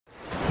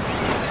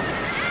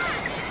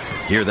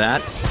Hear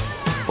that?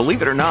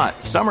 Believe it or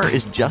not, summer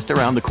is just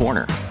around the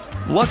corner.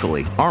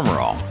 Luckily, Armor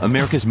All,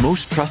 America's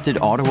most trusted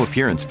auto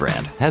appearance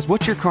brand, has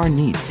what your car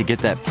needs to get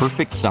that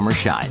perfect summer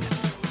shine.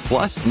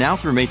 Plus, now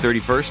through May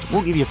 31st,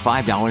 we'll give you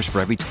 $5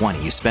 for every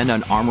 $20 you spend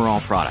on Armor All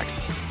products.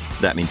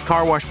 That means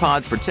car wash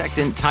pods,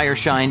 protectant, tire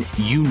shine,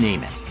 you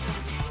name it.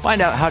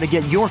 Find out how to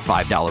get your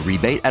 $5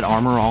 rebate at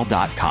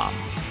armorall.com.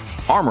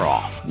 Armor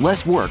All,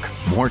 less work,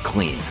 more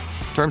clean.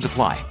 Terms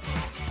apply.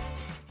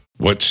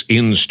 What's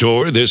in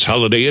store this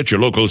holiday at your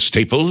local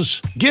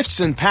Staples?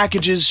 Gifts and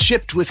packages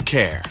shipped with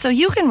care. So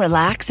you can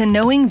relax in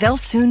knowing they'll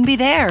soon be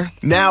there.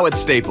 Now at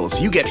Staples,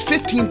 you get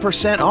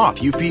 15%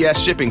 off UPS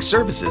shipping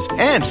services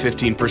and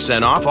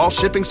 15% off all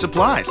shipping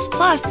supplies.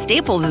 Plus,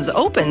 Staples is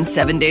open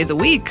 7 days a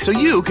week. So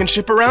you can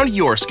ship around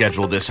your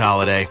schedule this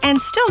holiday.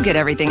 And still get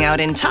everything out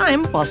in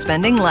time while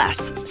spending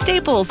less.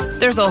 Staples,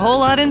 there's a whole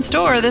lot in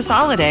store this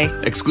holiday.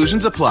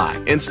 Exclusions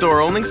apply. In store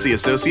only. See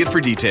associate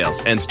for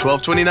details. Ends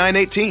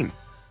 12/29/18.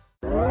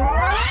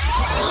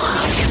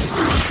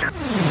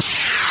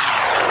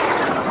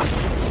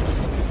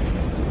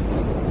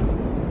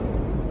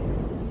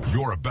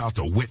 You're about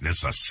to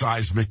witness a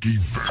seismic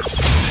event.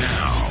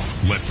 Now,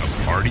 let the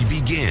party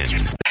begin.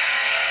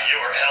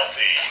 Your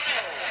healthy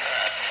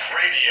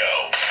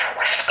radio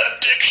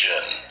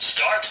addiction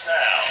starts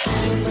now.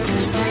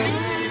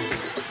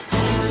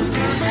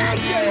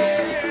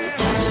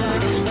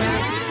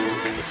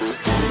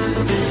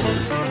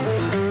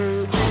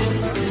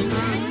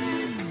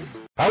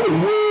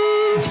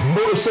 Hollywood's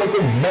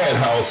Motorcycle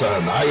Madhouse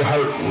on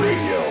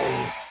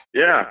iHeartRadio.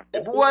 Yeah.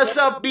 What's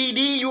up,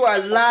 BD? You are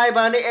live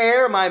on the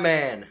air, my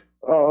man.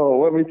 Oh,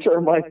 let me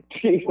turn my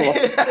TV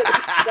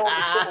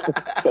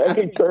Let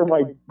me turn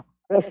my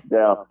desk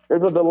down.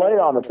 There's a delay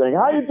on the thing.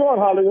 How you doing,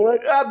 Hollywood?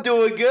 I'm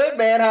doing good,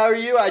 man. How are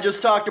you? I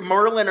just talked to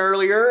Merlin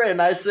earlier,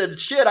 and I said,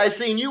 shit, I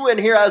seen you in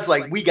here. I was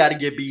like, we got to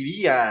get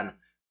BD on.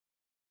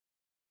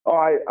 Oh,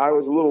 I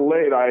was a little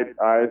late. I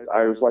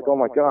was like, oh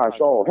my gosh,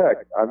 oh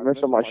heck, I'm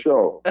missing my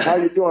show. How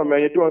you doing, man?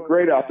 You're doing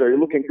great out there. You're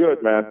looking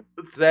good, man.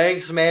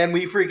 Thanks, man.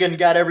 We freaking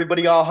got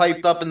everybody all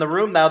hyped up in the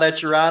room now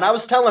that you're on. I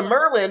was telling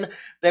Merlin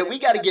that we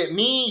got to get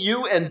me,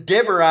 you, and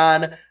Dibber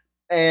on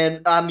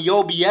the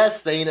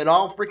OBS thing and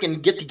all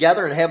freaking get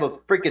together and have a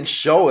freaking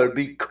show. It'd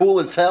be cool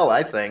as hell,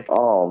 I think.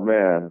 Oh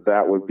man,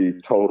 that would be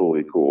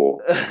totally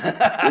cool.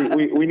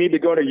 we need to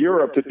go to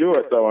Europe to do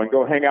it though, and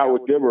go hang out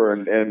with Dibber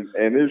and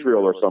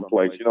Israel or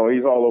someplace. You know,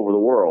 he's all over the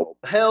world.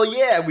 Hell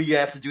yeah, we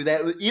have to do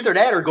that. Either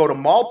that or go to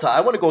Malta.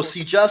 I want to go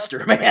see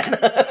Jester, man.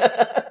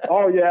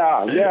 Oh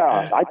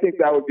yeah. I think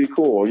that would be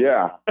cool.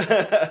 Yeah,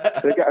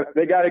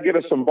 they got to get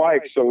us some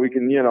bikes so we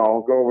can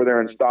go over there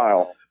in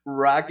style.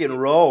 Rock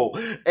and roll.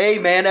 Hey,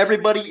 man,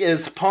 everybody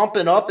is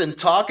pumping up and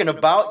talking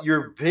about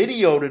your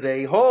video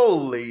today.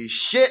 Holy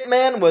shit,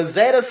 man. Was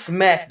that a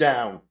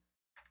smackdown?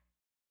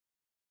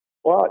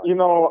 Well,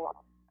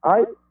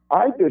 I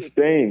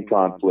disdain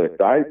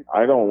conflict.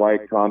 I don't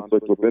like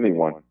conflict with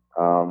anyone.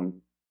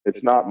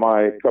 It's not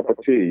my cup of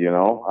tea,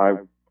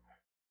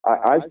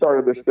 I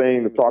started this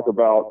thing to talk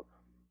about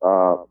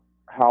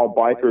how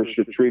bikers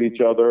should treat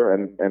each other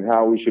and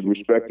how we should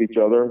respect each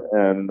other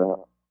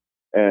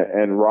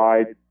and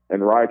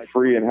ride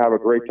free and have a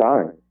great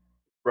time.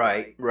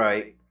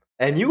 Right.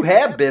 And you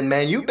have been,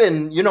 man. You've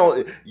been,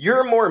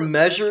 you're more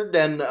measured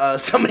than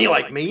somebody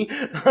like me,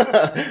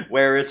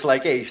 where it's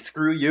like, hey,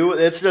 screw you.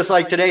 It's just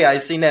like today. I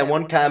seen that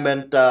one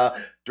comment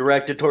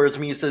directed towards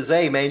me. It says,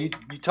 hey, man, you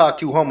talk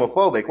too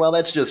homophobic. Well,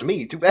 that's just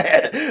me. Too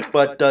bad.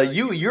 But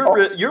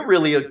you're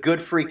really a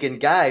good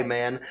freaking guy,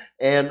 man.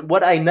 And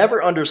what I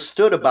never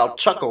understood about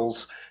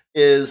Chuckles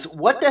is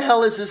what the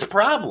hell is his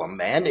problem,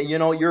 man?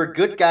 You're a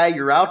good guy.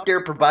 You're out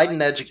there providing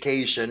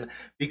education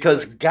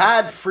because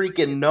God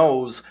freaking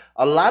knows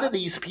a lot of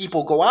these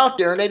people go out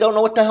there and they don't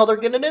know what the hell they're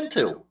getting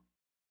into.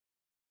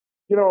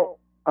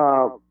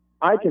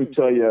 I can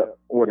tell you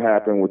what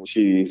happened with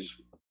Cheese,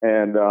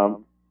 and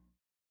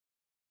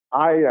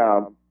I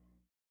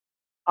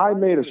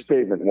made a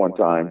statement one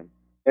time,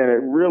 and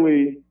it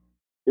really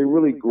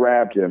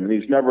grabbed him, and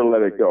he's never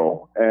let it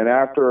go. And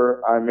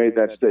after I made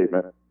that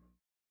statement,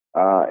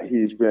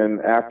 he's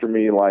been after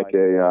me like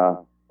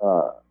a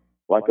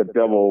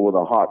devil with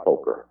a hot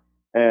poker,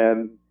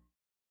 and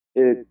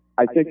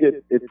I think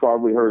it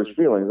probably hurt his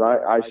feelings.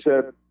 I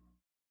said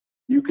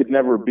you could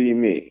never be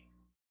me,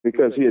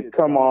 because he had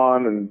come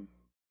on and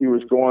he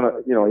was going,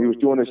 he was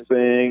doing his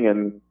thing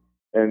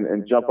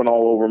and jumping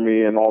all over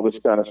me and all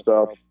this kind of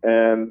stuff,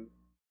 and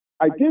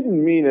I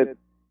didn't mean it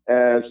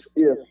as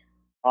if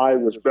I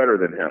was better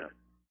than him,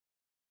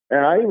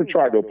 and I even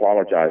tried to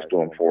apologize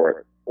to him for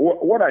it.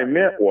 What I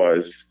meant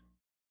was,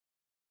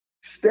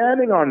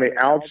 standing on the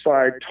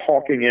outside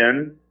talking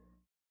in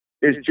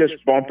is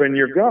just bumping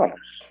your gums.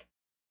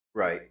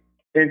 Right.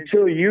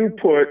 Until you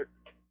put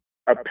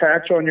a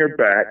patch on your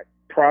back,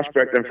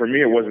 prospect, and for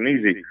me it wasn't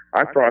easy.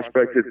 I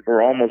prospected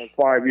for almost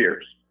 5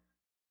 years.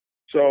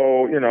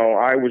 So,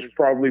 I was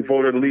probably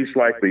voted least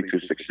likely to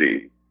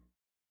succeed.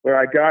 But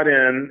I got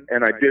in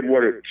and I did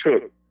what it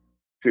took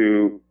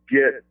to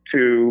get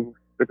to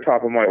the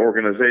top of my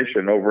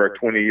organization over a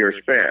 20-year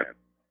span.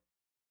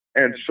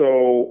 And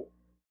so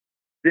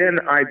then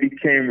I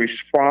became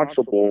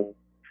responsible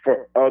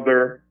for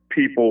other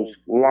people's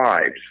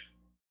lives.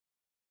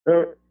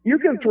 You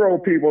can throw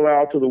people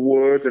out to the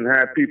woods and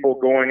have people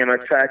going and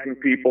attacking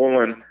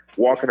people and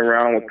walking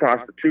around with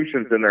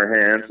constitutions in their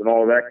hands and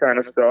all that kind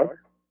of stuff.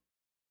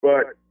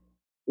 But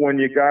when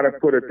you got to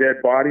put a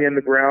dead body in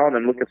the ground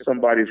and look at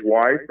somebody's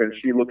wife and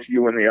she looks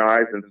you in the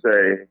eyes and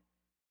say,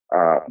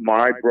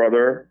 my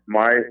brother,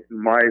 my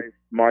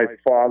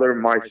father,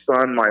 my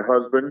son, my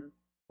husband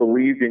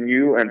believed in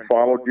you and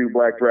followed you,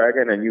 Black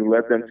Dragon, and you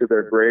led them to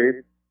their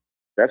grave,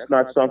 that's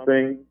not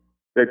something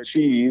that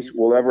Cheese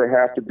will ever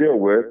have to deal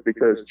with,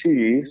 because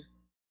Cheese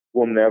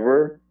will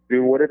never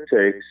do what it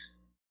takes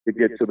to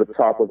get to the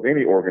top of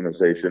any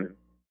organization.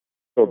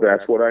 So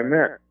that's what I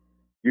meant.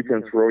 You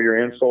can throw your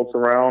insults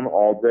around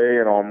all day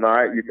and all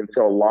night. You can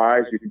tell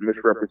lies. You can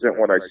misrepresent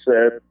what I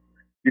said.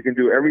 You can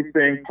do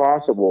everything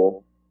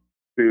possible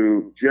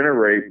to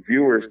generate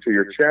viewers to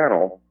your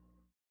channel.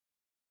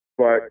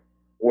 But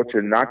what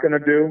you're not going to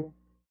do,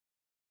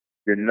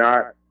 you're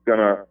not going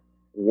to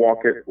walk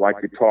it like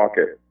you talk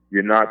it.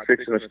 You're not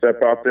fixing to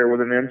step out there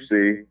with an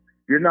MC.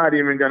 You're not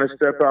even going to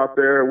step out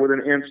there with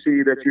an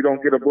MC that you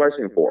don't get a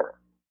blessing for.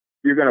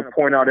 You're going to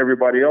point out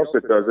everybody else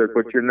that does it,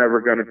 but you're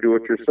never going to do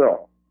it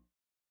yourself.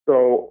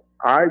 So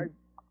I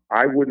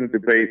wouldn't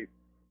debate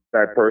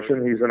that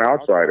person. He's an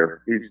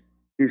outsider.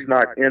 He's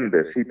not in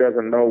this. He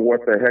doesn't know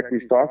what the heck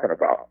he's talking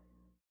about.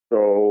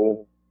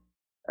 So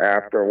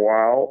after a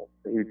while,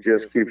 he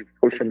just keeps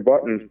pushing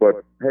buttons.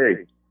 But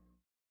hey,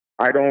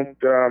 I don't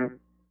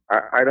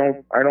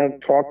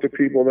talk to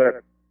people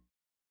that,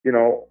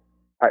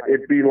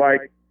 it'd be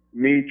like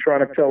me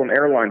trying to tell an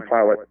airline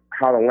pilot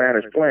how to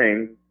land his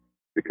plane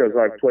because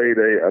I played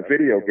a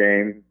video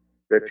game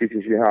that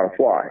teaches you how to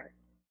fly.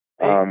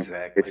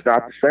 Exactly. It's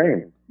not the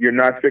same. You're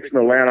not fixing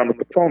to land on the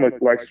Potomac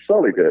like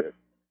Sully did.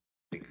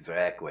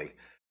 Exactly.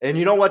 And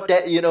you know what?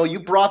 You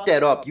brought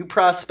that up. You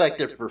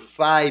prospected for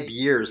 5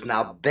 years.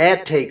 Now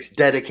that takes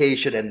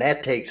dedication and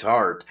that takes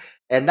heart.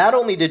 And not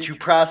only did you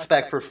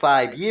prospect for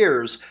 5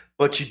 years,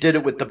 but you did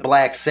it with the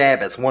Black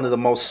Sabbath, one of the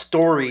most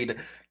storied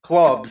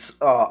clubs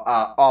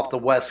off the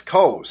West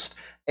Coast.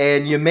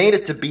 And you made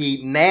it to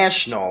be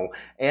national.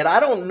 And I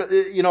don't,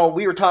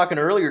 we were talking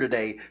earlier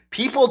today,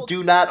 people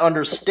do not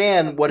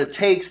understand what it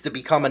takes to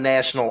become a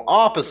national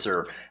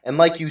officer. And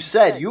like you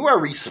said, you are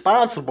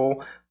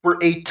responsible for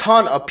a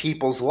ton of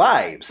people's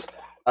lives,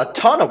 a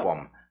ton of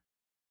them.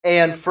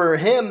 And for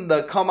him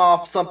to come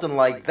off something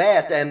like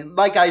that, and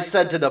like I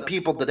said to the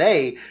people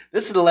today,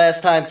 this is the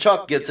last time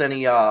Chuck gets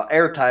any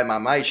airtime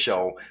on my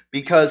show,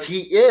 because he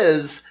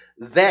is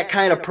that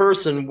kind of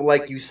person,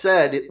 like you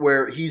said,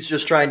 where he's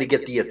just trying to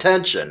get the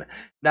attention.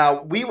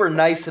 Now, we were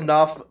nice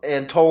enough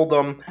and told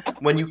them,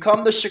 when you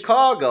come to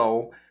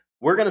Chicago,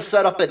 we're going to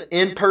set up an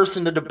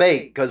in-person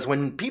debate, because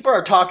when people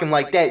are talking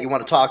like that, you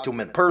want to talk to them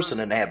in person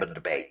and have a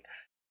debate.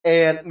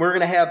 And we're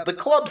going to have the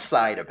club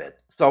side of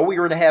it. So we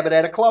were going to have it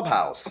at a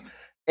clubhouse.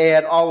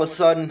 And all of a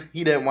sudden,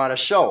 he didn't want to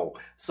show.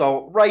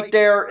 So right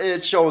there,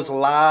 it shows a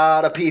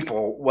lot of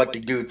people what the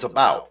dude's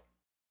about.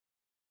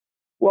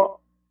 Well,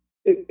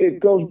 it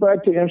goes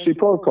back to MC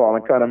Protocol,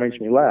 and it kind of makes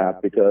me laugh,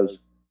 because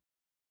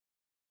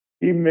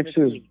he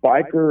mixes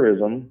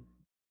bikerism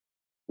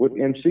with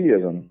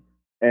MCism,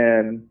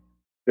 and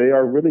they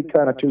are really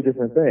kind of two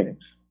different things.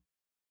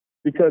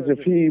 Because if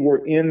he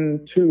were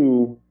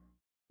into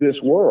this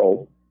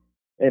world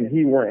and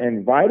he were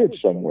invited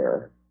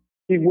somewhere,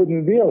 he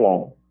wouldn't be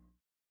alone.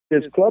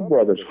 His club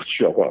brothers would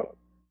show up.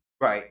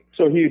 Right.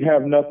 So he'd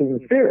have nothing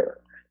to fear.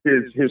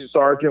 His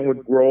sergeant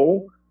would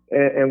roll,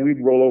 and we'd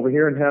roll over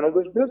here and handle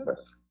this business.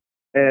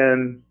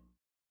 And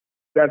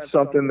that's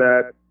something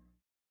that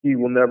he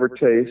will never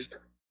taste.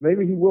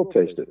 Maybe he will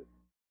taste it.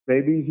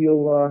 Maybe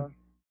he'll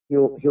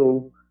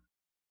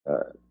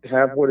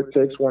have what it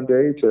takes one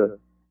day to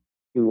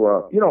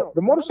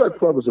the Motorcycle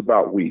Club is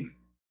about we.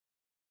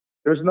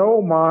 There's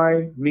no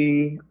my,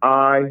 me,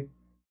 I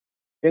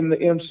in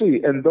the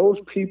MC. And those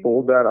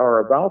people that are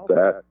about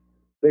that,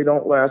 they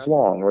don't last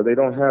long, or they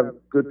don't have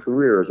good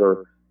careers,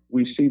 or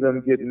we see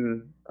them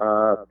getting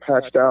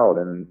patched out,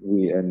 and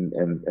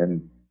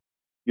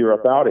you're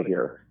up out of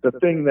here. The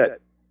thing that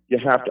you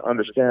have to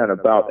understand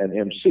about an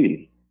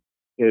MC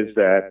is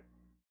that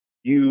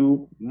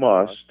you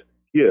must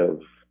give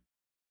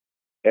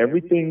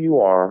everything you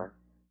are,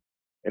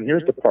 and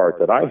here's the part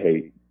that I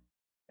hate,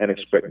 and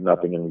expect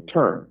nothing in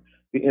return.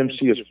 The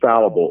MC is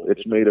fallible.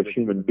 It's made of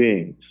human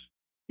beings.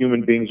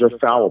 Human beings are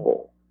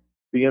fallible.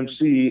 The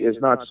MC is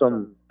not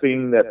some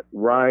thing that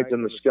rides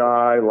in the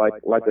sky like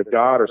a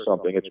god or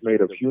something. It's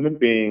made of human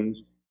beings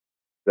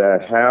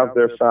that have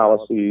their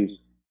fallacies,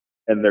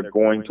 and they're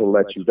going to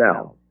let you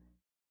down.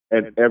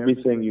 And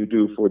everything you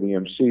do for the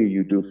MC,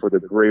 you do for the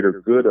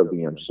greater good of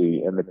the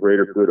MC and the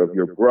greater good of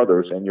your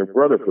brothers and your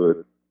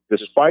brotherhood,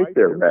 despite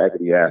their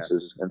raggedy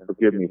asses, and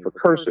forgive me for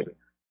cursing.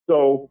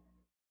 So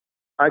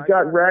I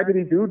got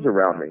raggedy dudes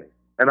around me,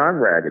 and I'm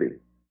raggedy.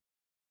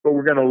 But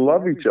we're going to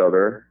love each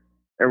other,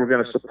 and we're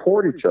going to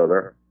support each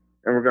other,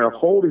 and we're going to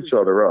hold each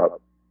other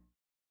up.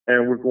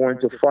 and we're going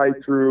to fight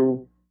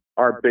through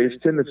our base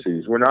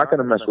tendencies. We're not going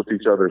to mess with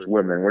each other's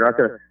women. We're not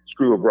going to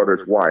screw a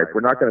brother's wife.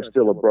 We're not going to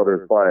steal a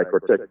brother's bike or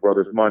take a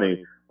brother's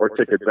money or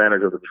take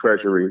advantage of the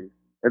treasury.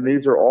 And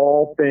these are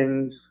all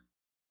things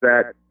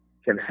that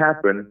can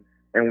happen,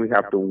 and we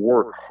have to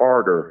work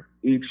harder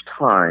each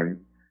time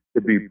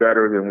to be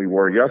better than we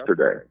were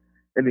yesterday.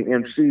 And the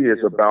MC is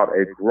about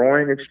a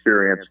growing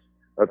experience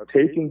of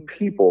taking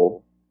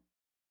people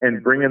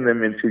and bringing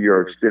them into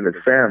your extended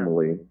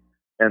family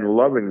and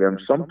loving them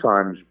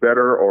sometimes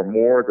better or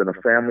more than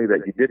a family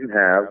that you didn't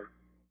have,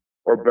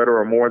 or better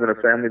or more than a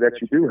family that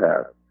you do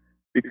have.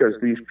 Because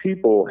these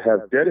people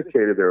have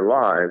dedicated their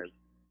lives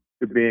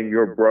to being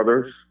your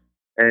brothers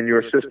and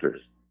your sisters.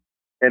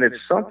 And it's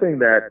something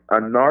that a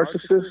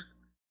narcissist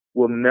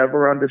will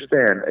never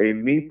understand. A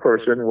me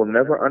person will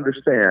never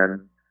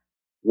understand,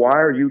 why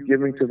are you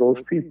giving to those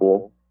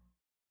people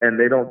and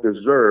they don't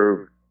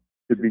deserve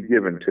to be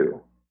given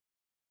to?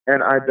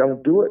 And I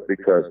don't do it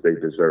because they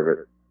deserve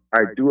it.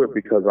 I do it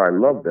because I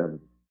love them.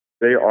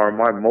 They are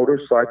my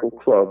motorcycle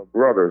club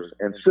brothers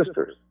and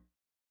sisters.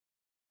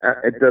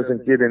 It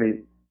doesn't get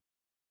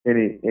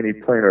any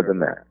plainer than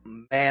that.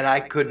 Man, I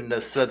couldn't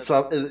have said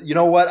something. You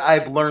know what?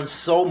 I've learned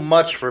so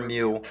much from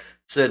you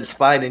since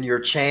finding your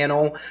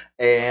channel,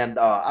 and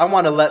I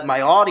want to let my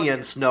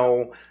audience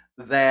know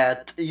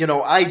that,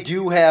 I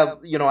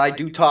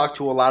do talk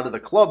to a lot of the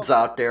clubs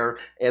out there,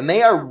 and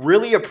they are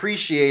really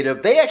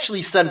appreciative. They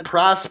actually send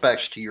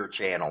prospects to your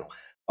channel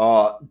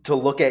to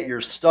look at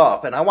your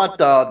stuff, and I want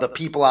the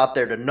people out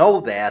there to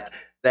know that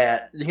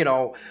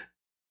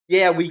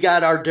yeah, we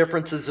got our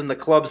differences in the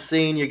club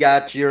scene. You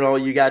got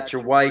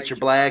your whites, your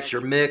blacks,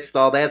 your mixed,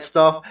 all that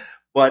stuff.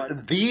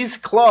 But these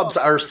clubs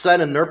are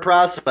sending their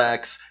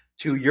prospects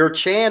to your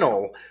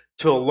channel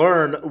to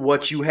learn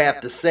what you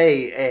have to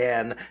say.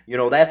 And,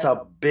 that's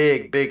a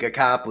big, big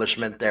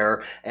accomplishment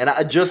there. And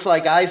just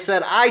like I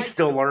said, I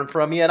still learn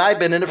from you, and I've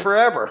been in it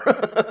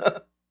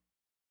forever.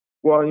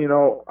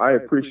 Well, I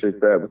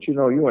appreciate that. But,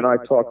 you and I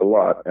talk a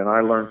lot, and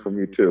I learn from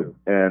you too.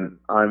 And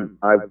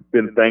I've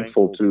been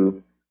thankful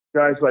to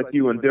guys like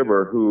you and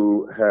Dibber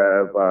who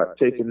have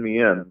taken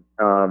me in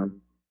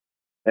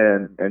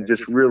and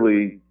just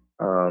really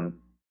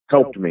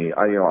helped me.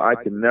 I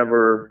can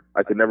never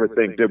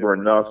thank Dibber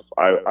enough.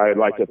 I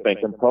like to thank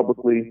him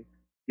publicly.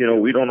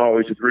 We don't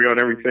always agree on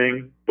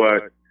everything,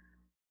 but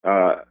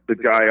the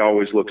guy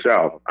always looks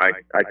out. I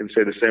can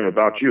say the same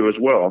about you as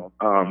well.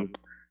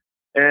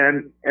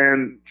 And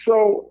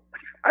so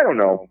I don't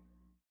know.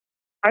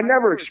 I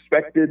never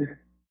expected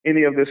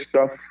any of this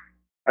stuff.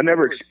 I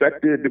never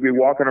expected to be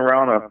walking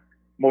around a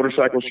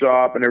motorcycle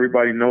shop and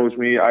everybody knows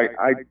me.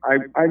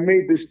 I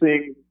made this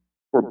thing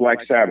for Black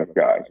Sabbath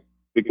guys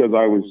because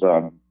I was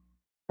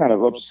kind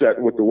of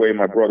upset with the way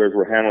my brothers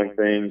were handling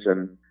things,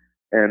 and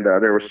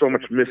there was so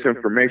much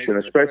misinformation,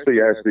 especially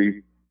as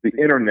the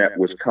internet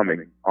was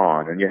coming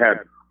on, and you had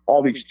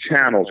all these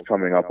channels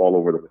coming up all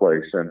over the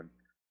place. And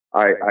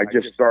I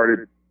just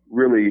started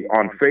really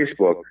on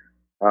Facebook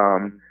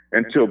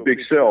until Big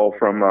Cell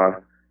from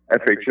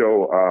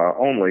FHO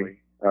only.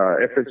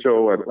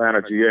 FHO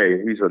Atlanta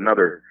GA, he's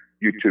another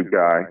YouTube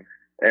guy,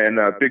 and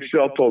Big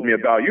Cell told me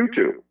about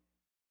YouTube,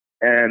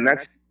 and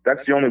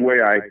that's the only way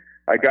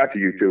I got to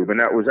YouTube. And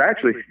that was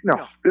actually,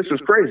 this is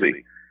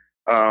crazy.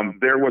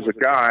 There was a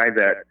guy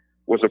that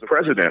was a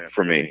president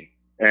for me,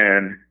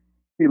 and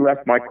he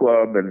left my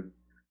club, and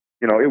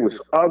it was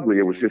ugly.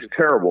 It was just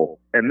terrible.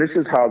 And this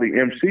is how the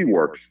MC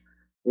works.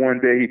 One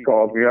day he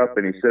calls me up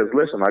and he says,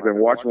 "Listen, I've been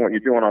watching what you're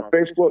doing on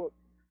Facebook,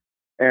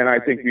 and I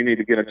think you need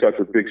to get in touch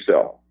with Big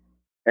Cell."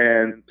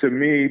 And to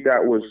me,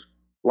 that was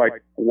like,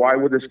 why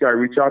would this guy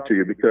reach out to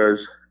you? Because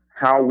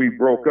how we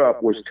broke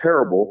up was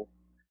terrible.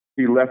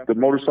 He left the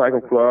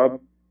motorcycle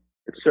club,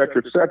 et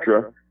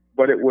cetera,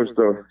 but it was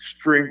the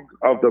strength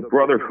of the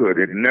brotherhood.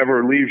 It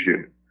never leaves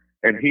you.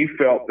 And he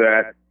felt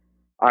that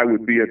I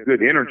would be a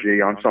good energy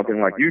on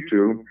something like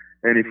YouTube,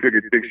 and he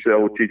figured Big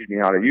Cell would teach me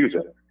how to use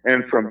it.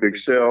 And from Big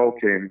Cell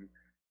came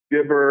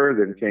Dibber,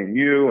 then came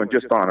you, and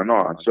just on and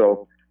on.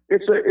 So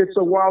it's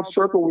a wild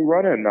circle we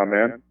run in now,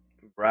 man.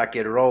 Rock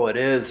and roll it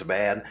is,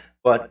 man.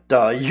 But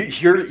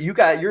you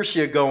got your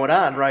shit going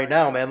on right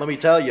now, man. Let me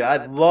tell you,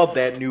 I love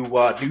that new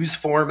news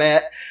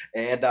format.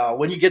 And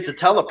when you get the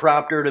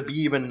teleprompter, to be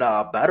even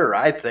better,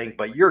 I think.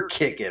 But you're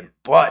kicking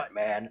butt,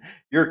 man.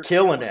 You're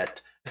killing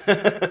it.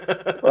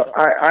 Well,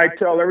 I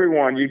tell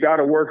everyone, you got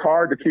to work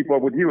hard to keep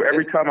up with you.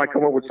 Every time I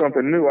come up with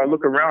something new, I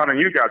look around and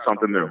you got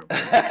something new.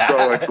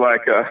 So it's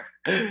like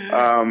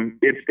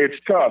it's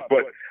tough,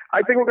 but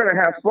I think we're going to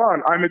have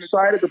fun. I'm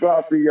excited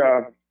about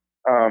the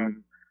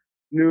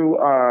new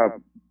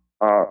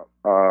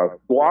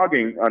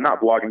blogging,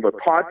 not blogging, but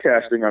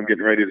podcasting I'm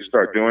getting ready to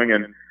start doing.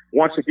 And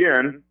once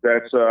again,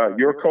 that's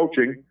your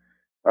coaching.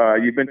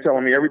 You've been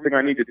telling me everything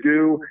I need to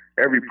do,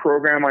 every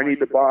program I need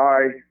to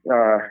buy,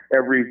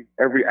 every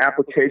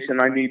application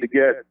I need to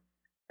get,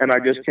 and I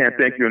just can't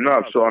thank you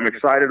enough. So I'm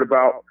excited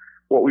about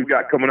what we've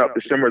got coming up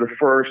December the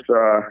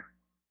 1st.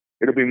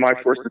 It'll be my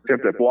first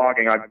attempt at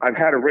blogging. I've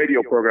had a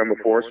radio program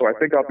before, so I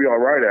think I'll be all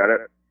right at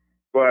it.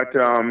 But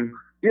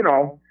you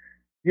know,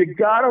 you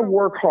got to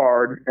work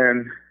hard.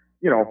 And,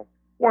 you know,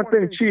 one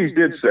thing Cheese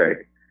did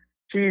say,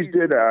 Cheese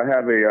did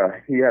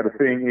he had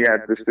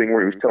this thing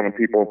where he was telling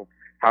people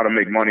how to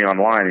make money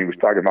online. He was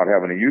talking about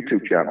having a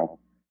YouTube channel.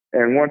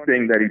 And one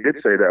thing that he did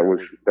say that was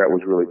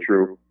really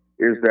true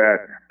is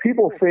that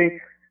people think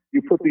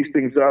you put these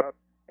things up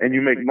and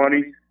you make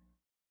money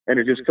and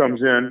it just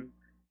comes in.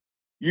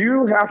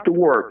 You have to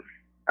work.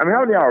 I mean,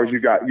 how many hours you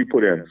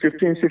put in?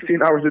 15,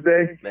 16 hours a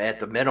day? At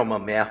the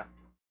minimum, yeah.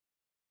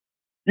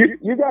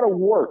 You got to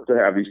work to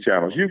have these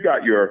channels. You've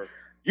got your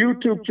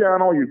YouTube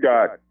channel, you've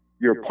got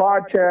your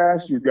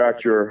podcast, you've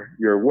got your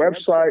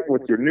website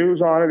with your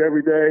news on it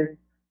every day.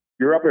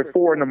 You're up at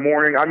 4 a.m.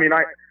 I mean,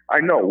 I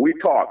know we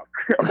talk.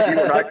 You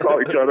and I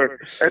call each other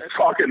and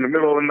talk in the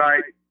middle of the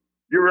night.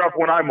 You're up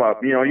when I'm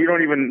up. You know, you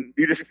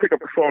just pick up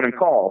the phone and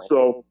call.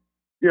 So,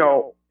 you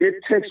know, it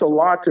takes a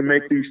lot to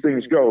make these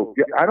things go.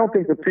 I don't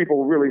think that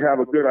people really have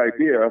a good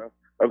idea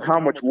of how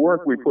much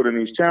work we put in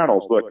these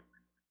channels. But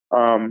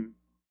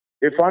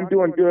if I'm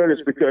doing good,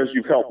 it's because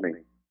you've helped me.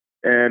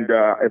 And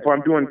if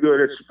I'm doing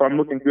good, if I'm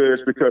looking good,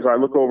 it's because I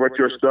look over at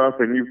your stuff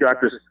and you've got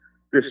this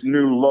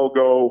new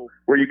logo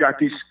where you got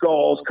these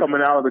skulls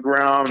coming out of the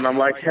ground, and I'm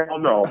like, hell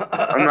no,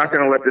 I'm not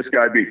going to let this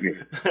guy beat me.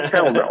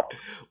 Hell no.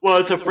 Well,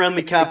 it's a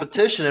friendly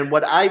competition, and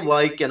what I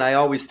like, and I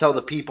always tell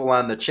the people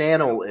on the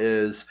channel,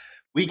 is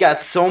we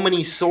got so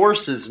many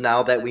sources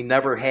now that we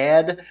never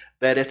had,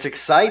 that it's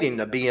exciting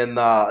to be in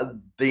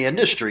the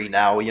industry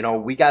now. You know,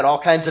 we got all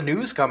kinds of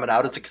news coming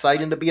out. It's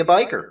exciting to be a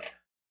biker.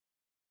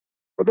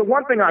 But the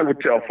one thing I would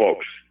tell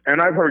folks,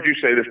 and I've heard you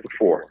say this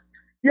before,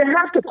 you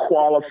have to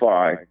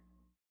qualify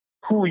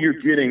who you're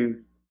getting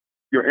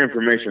your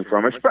information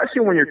from,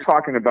 especially when you're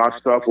talking about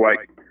stuff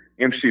like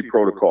MC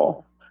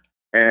Protocol.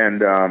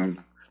 And when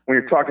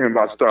you're talking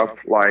about stuff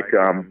like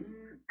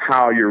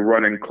how you're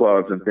running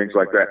clubs and things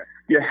like that,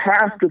 you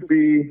have to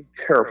be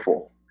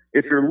careful.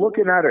 If you're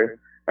looking at a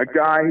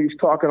guy, he's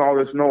talking all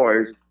this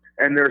noise,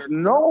 and there's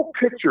no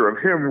picture of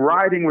him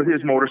riding with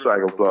his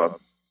motorcycle club,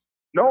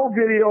 no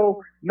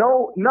video,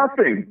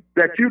 nothing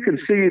that you can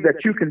see,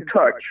 that you can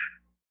touch.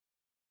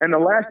 And the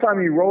last time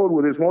he rode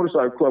with his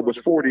motorcycle club was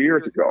 40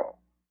 years ago.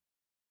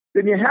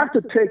 Then you have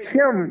to take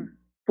him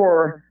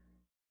for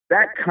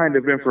that kind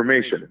of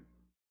information.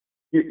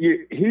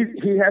 He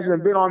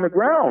hasn't been on the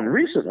ground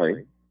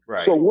recently,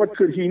 right? So what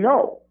could he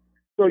know?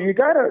 So you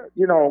gotta,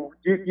 you know,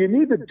 you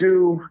need to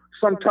do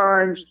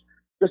sometimes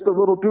just a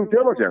little due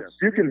diligence.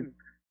 You can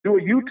do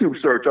a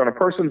YouTube search on a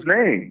person's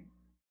name,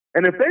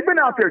 and if they've been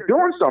out there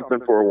doing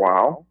something for a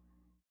while,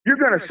 you're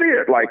gonna see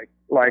it. Like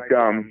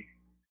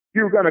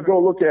you're going to go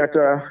look at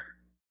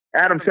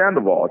Adam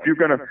Sandoval. If you're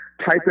going to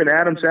type in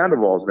Adam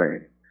Sandoval's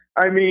name,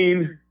 I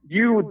mean,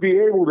 you would be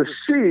able to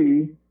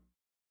see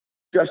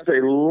just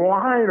a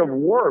line of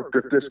work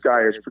that this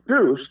guy has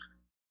produced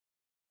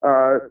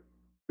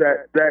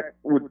that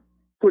would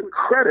put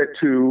credit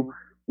to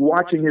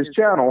watching his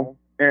channel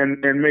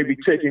and maybe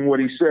taking what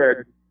he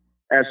said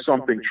as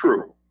something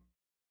true.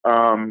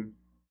 Because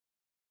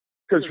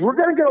we're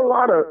going to get a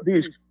lot of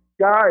these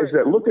guys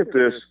that look at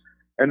this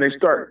and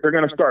they're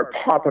going to start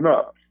popping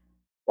up,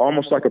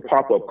 almost like a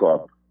pop-up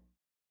club.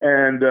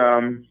 And,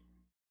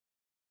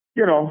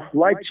 you know,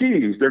 like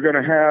Cheese, they're going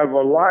to have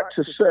a lot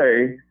to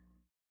say,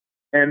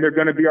 and they're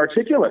going to be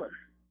articulate.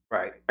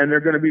 Right. And they're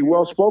going to be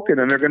well-spoken,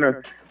 and they're going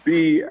to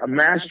be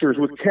masters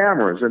with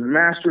cameras and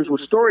masters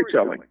with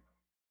storytelling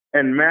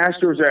and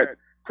masters at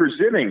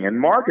presenting and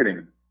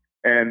marketing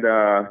and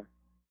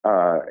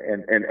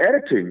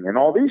editing and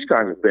all these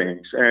kinds of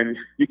things. And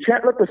you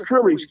can't let the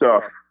frilly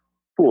stuff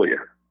fool you.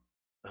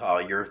 Oh,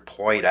 you're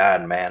point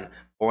on, man.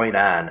 Point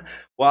on.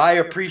 Well, I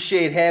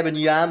appreciate having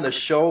you on the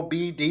show,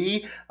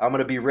 BD. I'm going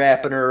to be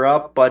wrapping her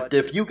up. But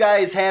if you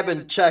guys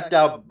haven't checked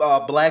out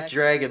Black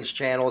Dragon's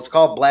channel, it's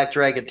called Black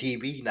Dragon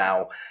TV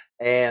now.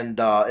 And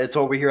it's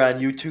over here on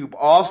YouTube.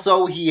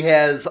 Also, he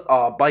has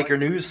a biker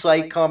news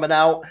site coming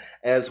out,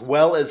 as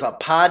well as a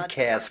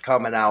podcast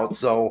coming out.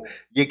 So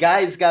you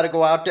guys got to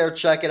go out there,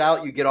 check it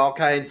out. You get all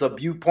kinds of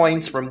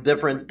viewpoints from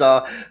different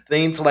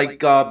things. Like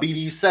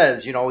BD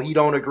says, you know, we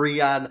don't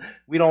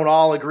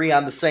all agree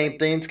on the same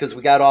things because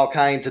we got all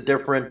kinds of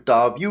different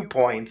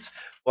viewpoints.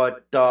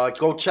 But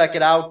go check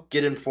it out,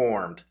 get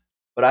informed.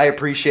 But I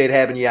appreciate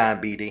having you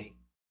on, BD.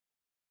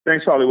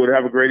 Thanks, Hollywood.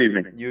 Have a great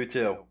evening. You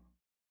too.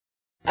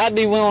 I'd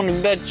be willing to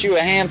bet you a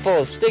handful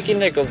of sticky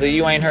nickels that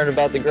you ain't heard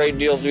about the great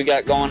deals we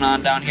got going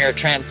on down here at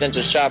Trans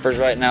Vintage Shoppers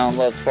right now in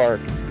Loves Park.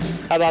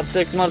 How about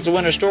 6 months of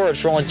winter storage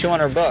for only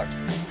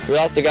 $200? We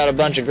also got a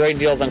bunch of great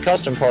deals on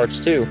custom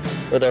parts too.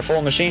 With our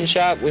full machine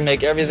shop, we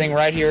make everything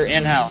right here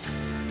in-house.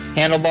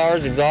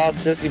 Handlebars,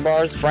 exhausts, sissy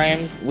bars,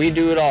 frames, we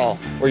do it all.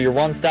 We're your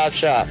one-stop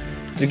shop.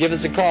 So give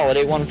us a call at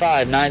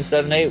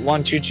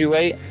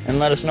 815-978-1228 and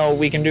let us know what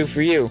we can do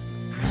for you.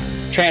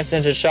 Trans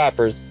Vintage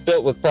Shoppers,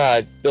 built with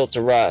pride, built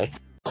to ride.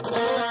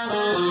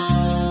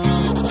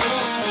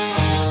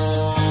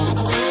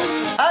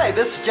 Hi,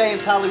 this is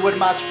James Hollywood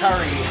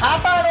Machikari.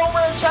 Hop on over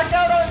and check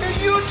out our new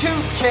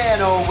YouTube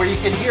channel where you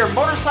can hear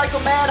Motorcycle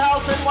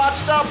Madhouse and watch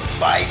the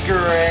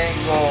Biker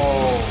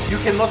Angle. You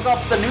can look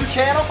up the new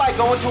channel by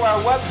going to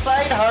our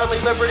website,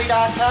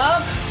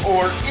 HarleyLiberty.com,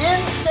 or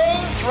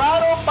Insane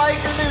Throttle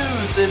Biker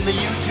News in the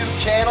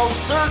YouTube channel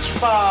search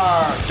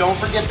bar. Don't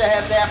forget to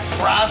have that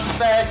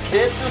prospect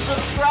hit the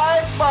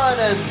subscribe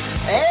button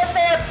and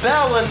that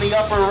bell in the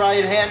upper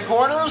right-hand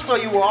corner so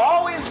you will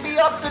always be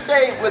up to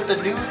date with the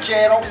new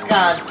channel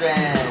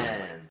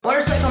content.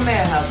 Motorcycle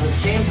Madhouse with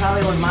James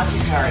Hollywood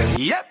Machikari.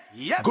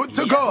 Yep, good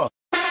to go.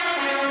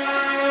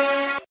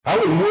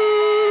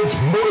 Hollywood's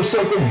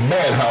Motorcycle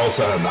Madhouse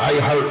on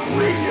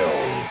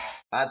iHeartRadio.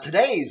 On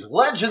today's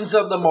Legends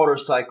of the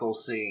Motorcycle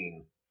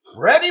Scene,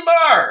 Freddie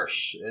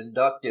Marsh,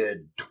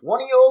 inducted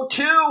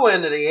 2002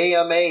 into the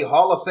AMA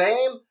Hall of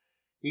Fame.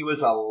 He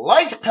was a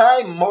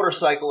lifetime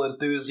motorcycle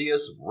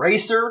enthusiast,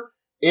 racer,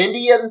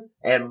 Indian,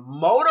 and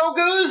Moto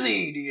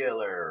Guzzi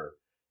dealer.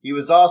 He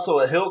was also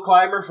a hill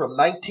climber from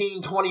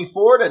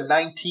 1924 to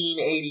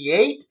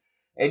 1988,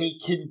 and he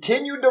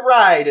continued to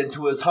ride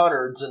into his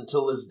hundreds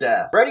until his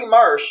death. Freddie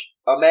Marsh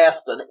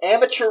amassed an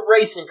amateur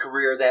racing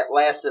career that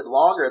lasted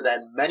longer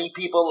than many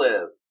people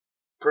live,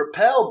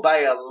 propelled by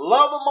a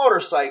love of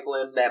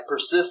motorcycling that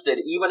persisted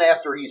even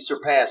after he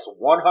surpassed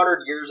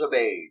 100 years of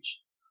age.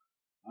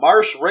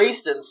 Marsh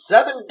raced in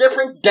 7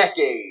 different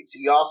decades.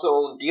 He also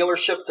owned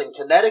dealerships in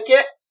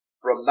Connecticut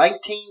from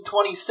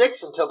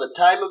 1926 until the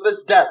time of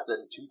his death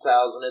in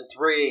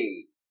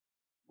 2003.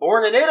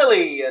 Born in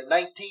Italy in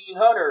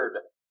 1900,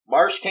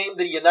 Marsh came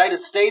to the United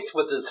States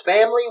with his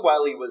family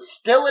while he was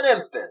still an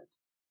infant.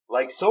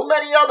 Like so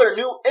many other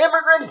new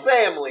immigrant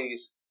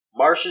families,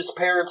 Marsh's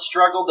parents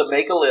struggled to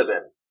make a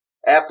living.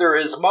 After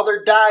his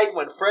mother died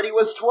when Freddie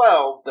was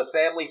 12, the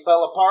family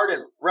fell apart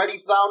and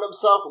Freddie found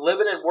himself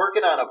living and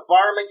working on a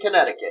farm in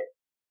Connecticut.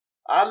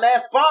 On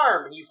that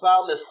farm, he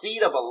found the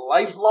seed of a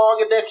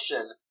lifelong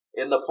addiction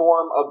in the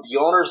form of the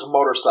owner's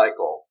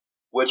motorcycle,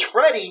 which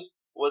Freddie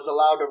was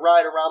allowed to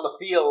ride around the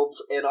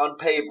fields and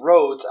unpaved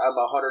roads on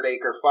the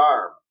 100-acre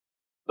farm.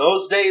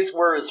 Those days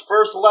were his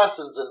first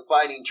lessons in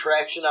finding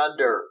traction on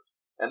dirt,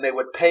 and they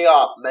would pay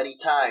off many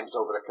times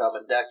over the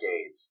coming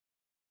decades.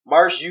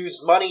 Marsh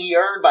used money he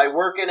earned by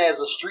working as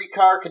a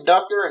streetcar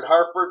conductor in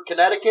Hartford,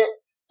 Connecticut,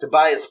 to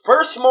buy his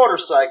first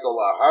motorcycle,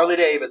 a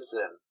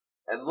Harley-Davidson,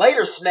 and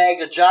later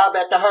snagged a job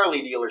at the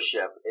Harley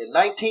dealership. In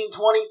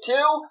 1922,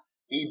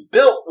 he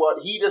built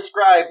what he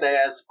described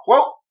as,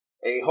 quote,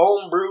 a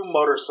homebrew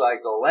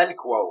motorcycle, end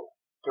quote,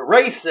 to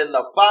race in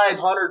the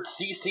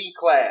 500cc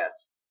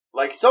class.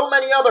 Like so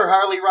many other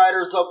Harley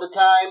riders of the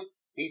time,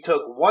 he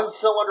took one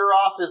cylinder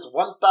off his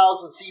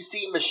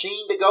 1000cc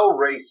machine to go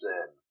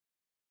racing.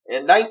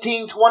 In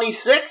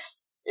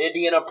 1926,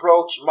 Indian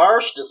approached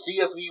Marsh to see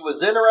if he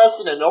was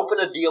interested in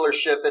opening a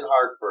dealership in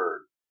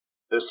Hartford.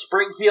 The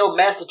Springfield,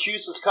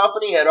 Massachusetts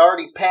company had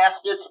already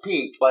passed its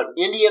peak, but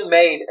Indian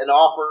made an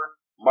offer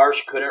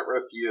Marsh couldn't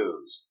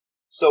refuse.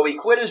 So he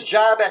quit his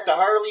job at the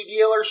Harley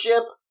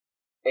dealership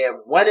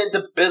and went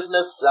into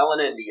business selling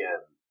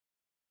Indians.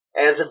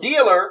 As a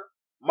dealer,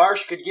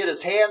 Marsh could get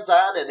his hands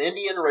on an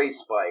Indian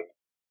race bike.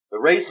 The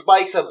race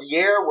bikes of the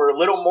era were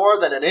little more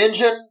than an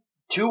engine,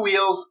 2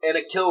 wheels, and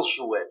a kill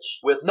switch,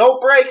 with no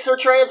brakes or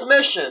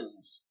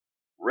transmissions.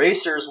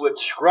 Racers would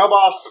scrub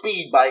off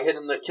speed by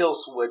hitting the kill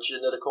switch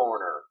into the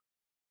corner.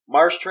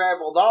 Marsh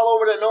traveled all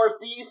over the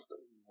Northeast,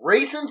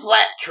 racing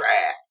flat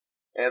track.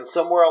 And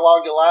somewhere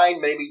along the line,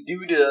 maybe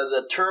due to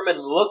the determined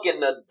look in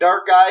the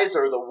dark eyes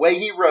or the way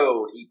he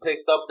rode, he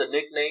picked up the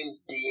nickname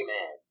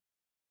Demon.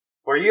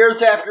 For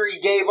years after he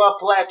gave up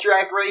flat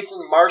track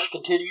racing, Marsh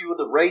continued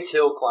to race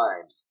hill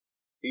climbs.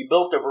 He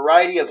built a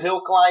variety of hill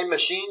climb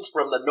machines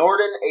from the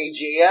Norden,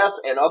 AJS,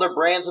 and other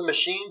brands of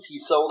machines he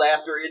sold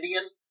after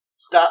Indian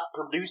stopped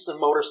producing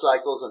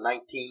motorcycles in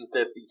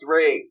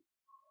 1953.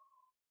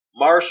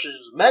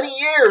 Marsh's many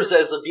years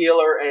as a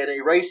dealer and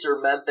a racer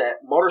meant that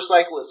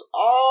motorcyclists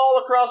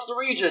all across the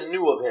region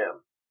knew of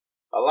him.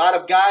 A lot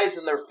of guys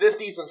in their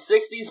 50s and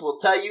 60s will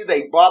tell you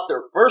they bought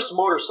their first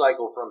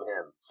motorcycle from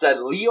him,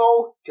 said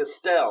Leo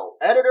Castell,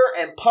 editor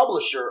and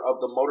publisher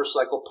of the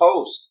Motorcycle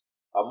Post,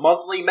 a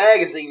monthly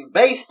magazine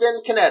based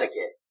in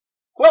Connecticut.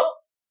 Quote,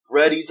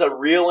 Freddie's a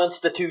real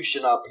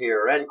institution up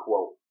here, end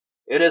quote.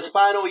 In his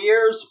final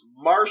years,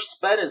 Marsh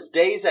spent his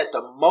days at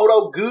the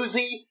Moto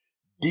Guzzi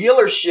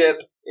dealership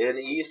in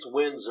East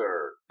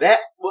Windsor. That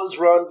was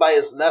run by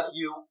his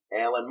nephew,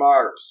 Alan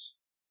Marks.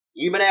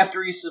 Even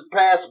after he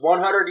surpassed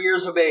 100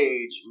 years of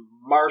age,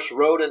 Marsh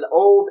rode an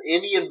old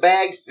Indian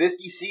bag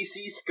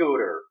 50cc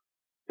scooter.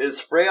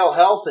 His frail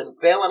health and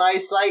failing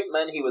eyesight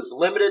meant he was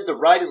limited to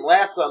riding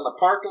laps on the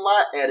parking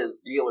lot at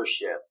his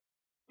dealership.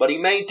 But he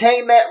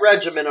maintained that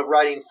regimen of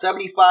riding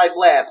 75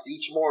 laps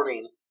each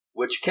morning,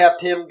 which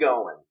kept him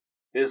going.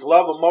 His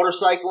love of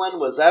motorcycling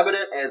was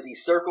evident as he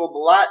circled the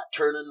lot,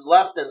 turning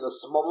left in the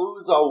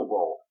smooth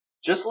oval,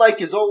 just like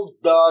his old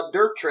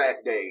dirt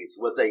track days,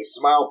 with a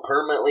smile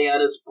permanently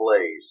on his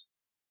face.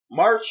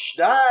 Marsh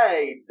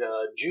died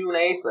June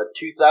 8th of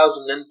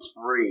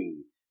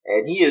 2003.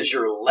 and he is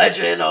your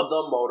legend of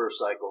the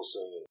motorcycle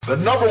scene. The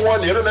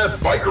 #1 internet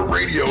biker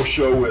radio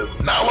show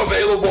is now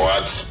available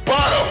on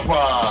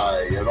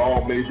Spotify and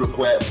all major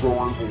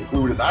platforms,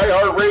 including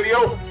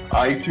iHeartRadio,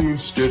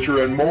 iTunes,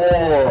 Stitcher, and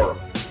more.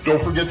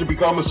 Don't forget to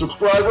become a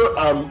subscriber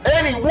on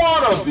any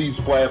one of these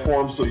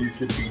platforms so you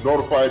can be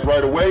notified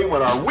right away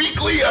when our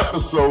weekly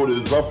episode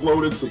is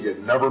uploaded so you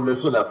never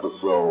miss an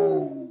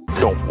episode.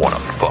 Don't want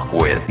to fuck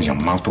with. Your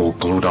mouth all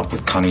glued up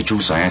with Connie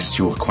juice. I asked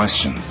you a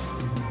question.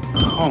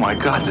 Oh my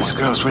God, this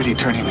girl's really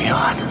turning me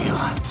on.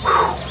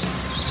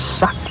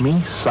 Suck me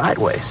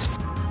sideways.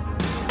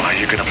 Are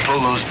you gonna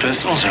pull those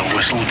pistols and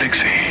whistle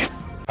Dixie?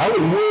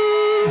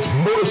 Hollywood's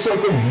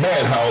Motorcycle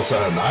Madhouse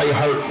on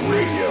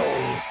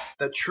iHeartRadio.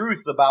 The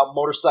truth about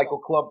Motorcycle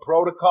Club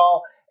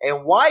Protocol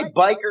and why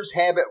bikers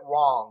have it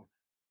wrong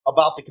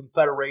about the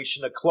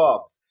Confederation of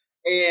Clubs.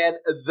 And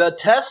the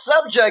test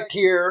subject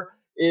here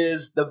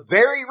is the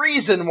very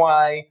reason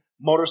why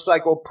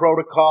Motorcycle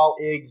Protocol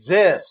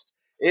exists.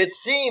 It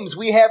seems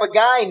we have a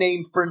guy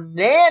named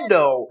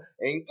Fernando,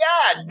 and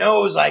God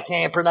knows I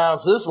can't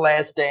pronounce this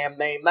last damn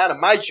name, not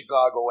in my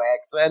Chicago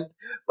accent,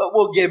 but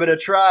we'll give it a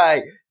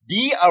try.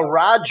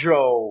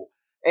 D'Arajo.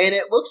 And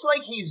it looks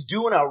like he's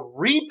doing a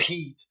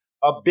repeat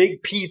of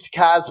Big Pete's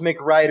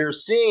Cosmic Rider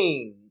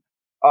scene.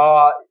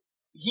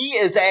 He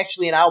is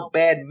actually an out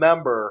bad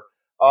member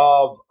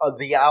of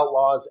the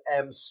Outlaws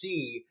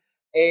MC,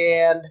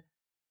 and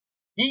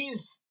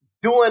he's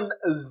doing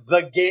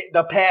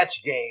the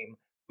patch game.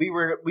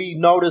 We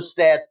noticed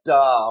that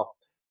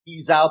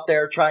he's out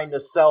there trying to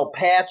sell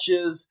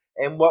patches,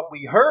 and what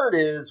we heard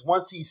is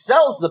once he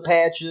sells the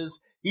patches,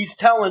 he's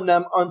telling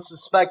them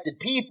unsuspected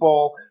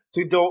people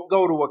to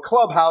go to a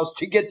clubhouse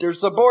to get their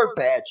support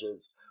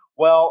patches.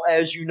 Well,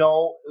 as you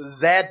know,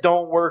 that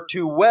don't work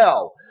too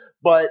well,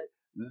 but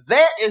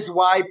that is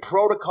why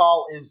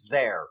Protocol is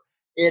there.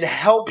 It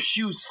helps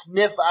you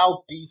sniff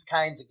out these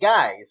kinds of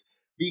guys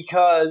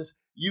because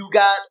you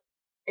got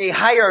a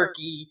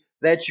hierarchy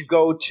that you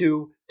go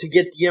to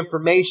get the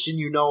information,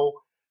 you know,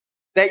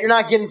 that you're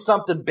not getting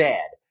something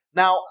bad.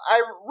 Now,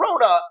 I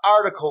wrote an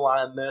article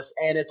on this,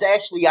 and it's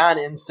actually on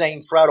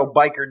Insane Throttle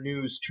Biker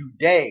News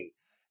today.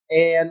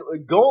 And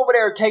go over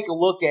there and take a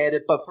look at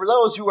it. But for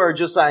those who are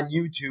just on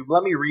YouTube,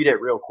 let me read it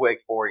real quick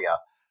for you.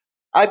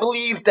 I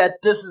believe that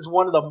this is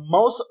one of the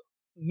most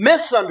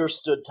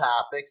misunderstood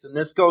topics, and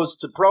this goes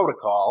to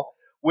Protocol,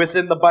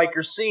 within the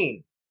biker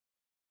scene.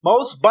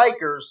 Most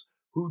bikers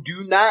who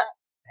do not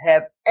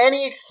have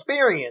any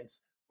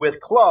experience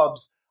with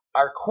clubs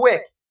are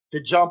quick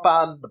to jump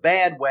on the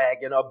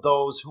bandwagon of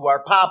those who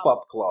are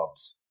pop-up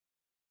clubs.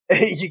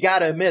 You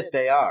gotta admit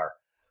they are.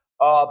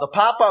 The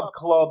pop-up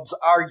clubs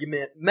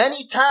argument,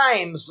 many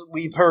times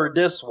we've heard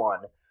this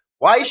one.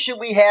 Why should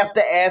we have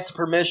to ask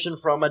permission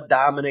from a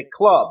dominant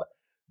club?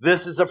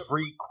 This is a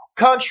free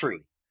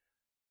country.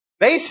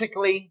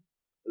 Basically,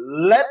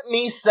 let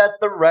me set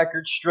the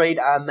record straight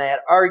on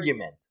that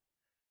argument.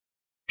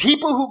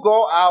 People who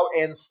go out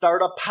and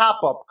start a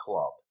pop-up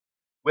club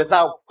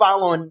without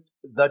following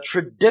the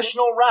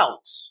traditional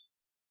routes,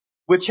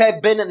 which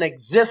have been in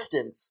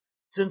existence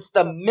since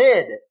the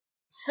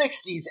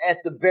mid-60s at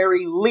the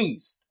very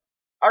least,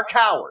 are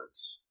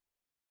cowards.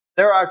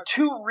 There are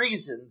two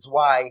reasons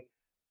why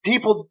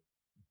people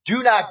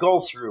do not go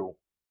through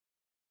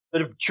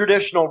the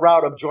traditional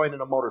route of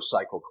joining a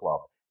motorcycle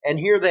club. And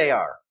here they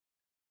are.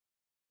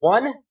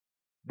 One,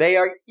 they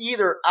are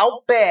either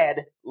out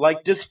bad,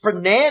 like this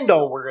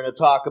Fernando we're going to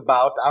talk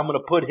about. I'm going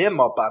to put him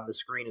up on the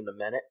screen in a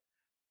minute.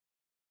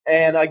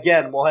 And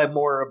again, we'll have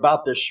more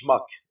about this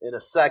schmuck in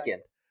a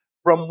second.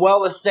 From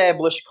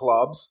well-established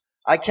clubs,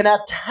 I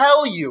cannot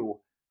tell you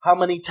how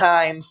many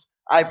times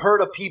I've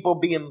heard of people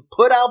being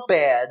put out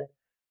bad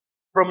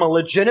from a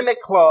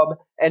legitimate club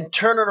and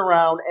turning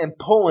around and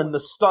pulling the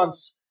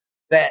stunts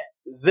that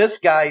this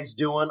guy's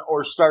doing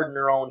or starting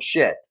their own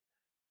shit.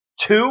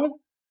 Two,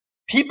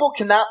 people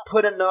cannot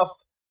put enough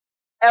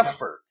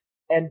effort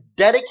and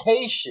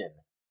dedication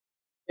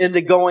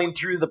into going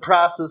through the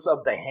process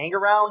of the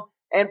hang-around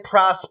and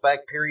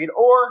prospect period,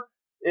 or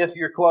if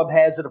your club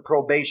has it, a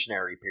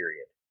probationary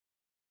period.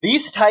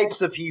 These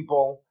types of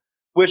people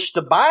wish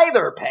to buy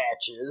their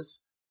patches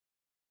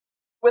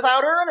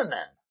without earning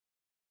them.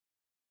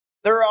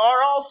 There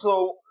are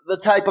also the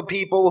type of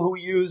people who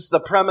use the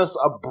premise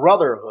of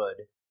brotherhood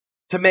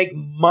to make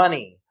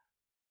money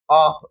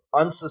off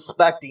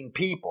unsuspecting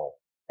people.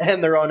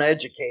 And they're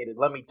uneducated.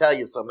 Let me tell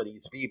you some of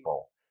these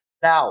people.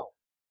 Now,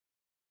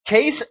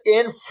 case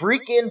in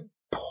freaking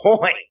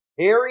point.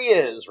 Here he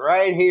is,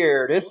 right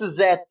here. This is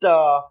that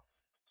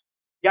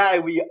guy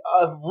we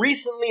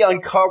recently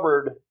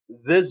uncovered.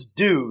 This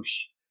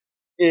douche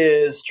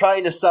is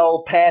trying to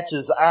sell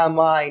patches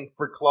online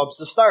for clubs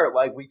to start,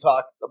 like we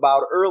talked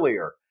about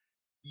earlier.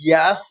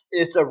 Yes,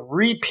 it's a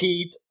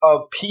repeat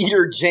of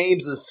Peter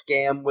James's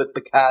scam with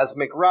the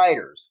Cosmic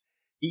Riders.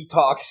 He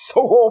talks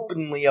so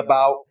openly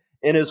about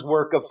in his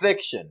work of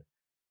fiction.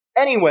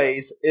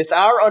 Anyways, it's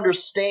our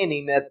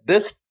understanding that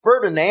this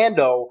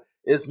Fernando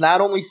is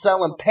not only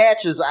selling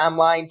patches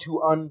online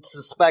to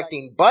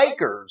unsuspecting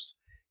bikers,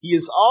 he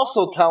is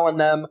also telling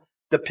them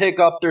to pick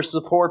up their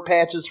support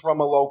patches from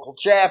a local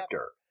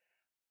chapter.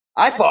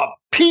 I thought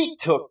Pete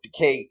took the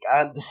cake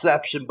on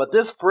deception, but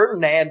this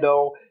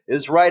Ferdinando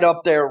is right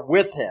up there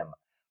with him.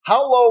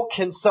 How low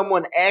can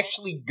someone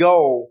actually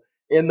go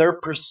in their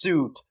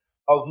pursuit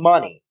of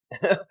money?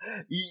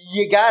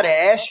 You gotta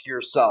ask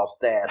yourself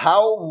that.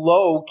 How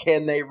low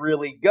can they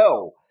really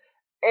go?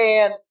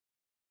 And,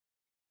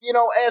 you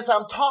know, as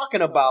I'm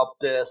talking about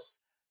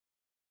this,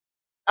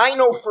 I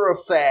know for a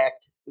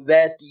fact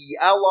that the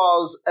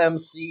Outlaws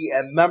MC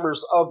and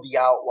members of the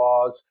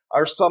Outlaws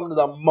are some of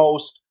the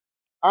most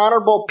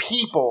honorable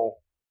people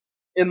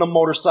in the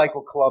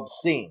motorcycle club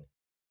scene.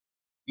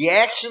 The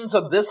actions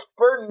of this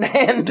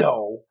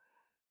Ferdinando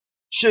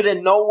should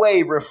in no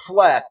way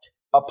reflect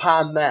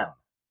upon them.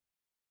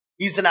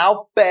 He's an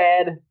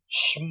out-bad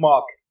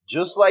schmuck,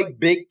 just like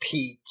Big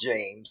Pete,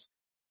 James.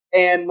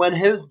 And when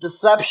his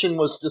deception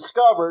was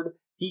discovered,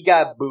 he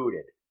got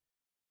booted.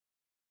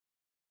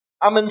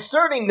 I'm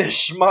inserting this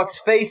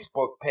schmuck's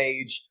Facebook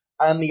page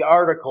on the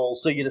article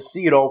so you can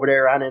see it over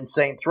there on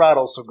Insane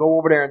Throttle, so go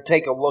over there and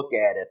take a look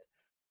at it.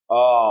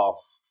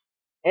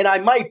 And I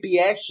might be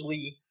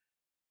actually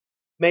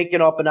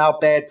making up an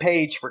out bad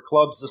page for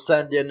clubs to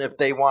send in if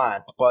they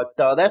want, but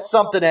that's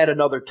something at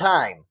another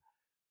time.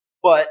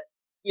 But,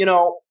 you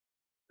know,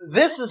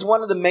 this is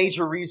one of the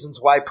major reasons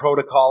why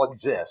protocol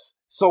exists,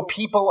 so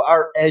people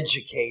are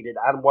educated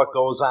on what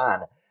goes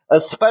on,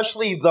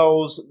 especially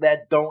those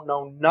that don't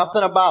know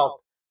nothing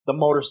about the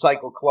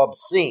motorcycle club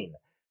scene.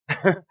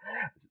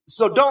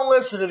 So don't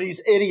listen to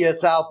these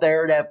idiots out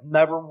there that have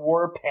never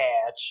wore a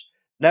patch,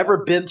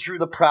 never been through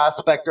the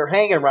prospect or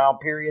hang around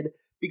period,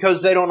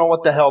 because they don't know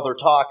what the hell they're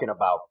talking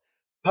about.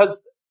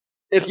 Because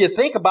if you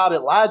think about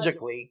it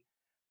logically,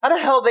 how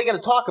the hell are they going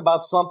to talk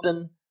about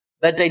something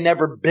that they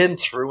never been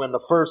through in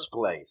the first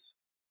place?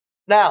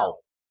 Now,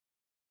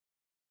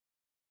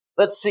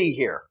 let's see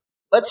here.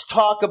 Let's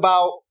talk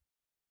about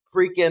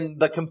freaking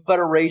the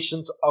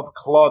confederations of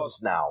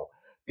clubs now.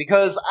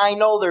 Because I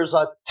know there's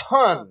a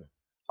ton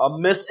of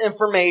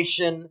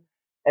misinformation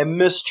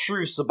and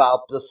mistruths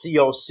about the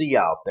COC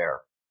out there.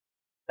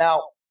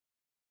 Now,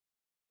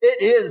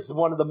 it is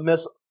one of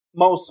the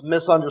most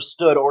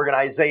misunderstood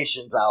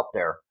organizations out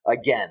there.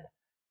 Again,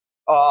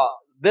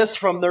 this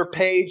from their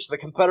page, the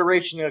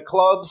Confederation of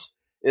Clubs,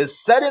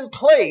 is set in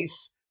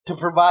place to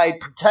provide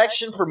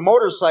protection for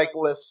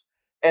motorcyclists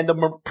and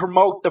to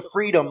promote the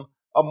freedom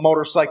of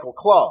motorcycle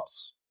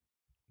clubs.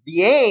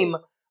 The aim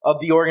of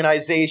the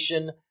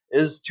organization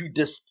is to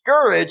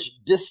discourage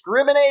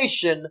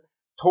discrimination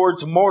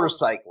towards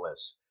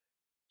motorcyclists.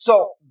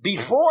 So,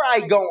 before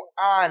I go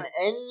on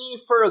any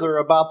further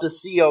about the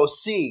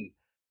COC,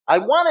 I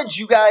wanted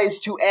you guys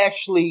to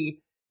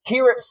actually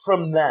hear it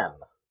from them.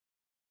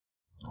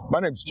 My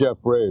name's Jeff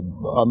Rabe.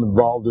 I'm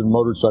involved in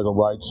motorcycle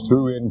rights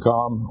through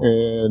INCOM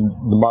and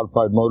the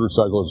Modified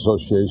Motorcycle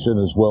Association,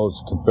 as well as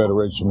the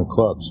Confederation of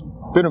Clubs.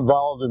 Been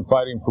involved in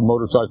fighting for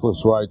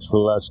motorcyclist rights for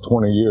the last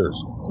 20 years.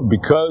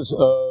 Because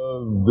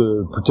of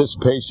the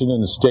participation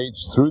in the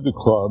states through the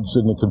clubs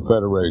and the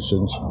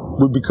confederations,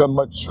 we've become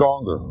much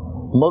stronger.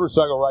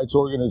 Motorcycle rights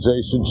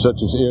organizations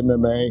such as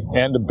MMA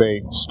and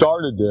Debate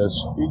started this.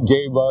 It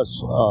gave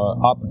us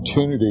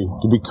opportunity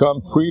to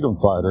become freedom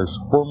fighters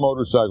for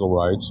motorcycle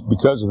rights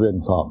because of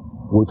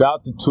INCOM.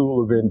 Without the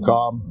tool of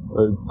INCOM,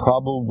 it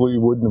probably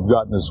wouldn't have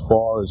gotten as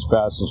far as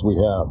fast as we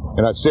have.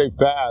 And I say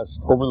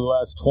fast, over the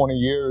last 20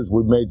 years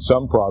we've made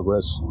some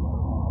progress.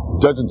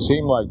 Doesn't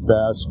seem like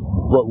fast,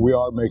 but we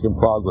are making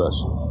progress.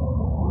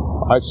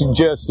 I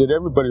suggest that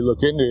everybody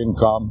look into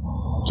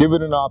INCOM, give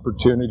it an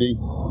opportunity,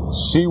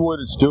 see what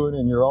it's doing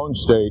in your own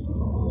state,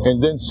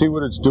 and then see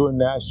what it's doing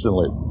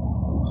nationally.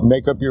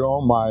 Make up your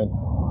own mind.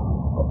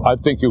 I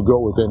think you'll go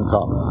with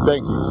INCOM.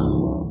 Thank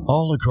you.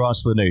 All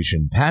across the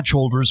nation, patch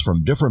holders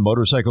from different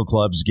motorcycle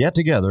clubs get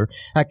together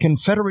at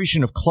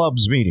Confederation of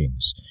Clubs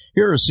meetings.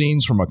 Here are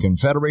scenes from a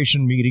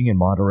Confederation meeting in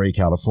Monterey,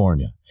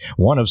 California,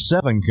 one of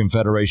 7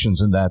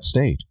 confederations in that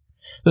state.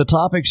 The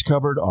topics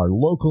covered are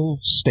local,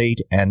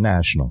 state, and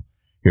national.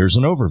 Here's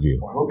an overview.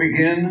 We'll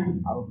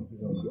begin,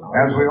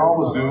 as we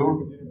always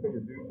do,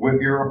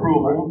 with your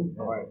approval,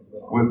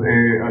 with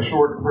a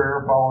short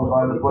prayer followed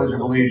by the Pledge of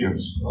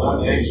Allegiance.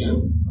 One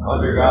nation,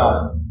 under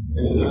God,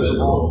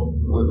 indivisible,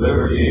 with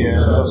liberty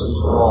and justice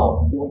for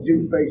all. We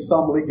do face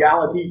some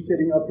legality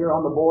sitting up here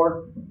on the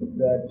board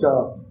that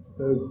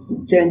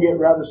can get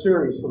rather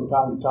serious from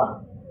time to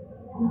time.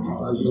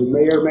 As you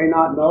may or may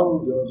not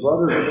know, the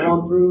brothers have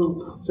gone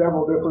through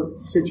several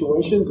different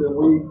situations, and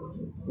we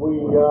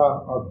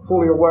are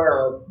fully aware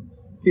of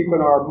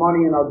keeping our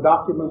money and our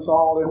documents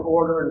all in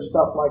order and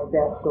stuff like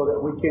that so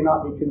that we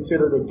cannot be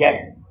considered a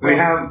gang. We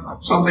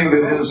have something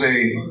that is a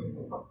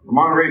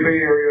Monterey Bay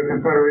Area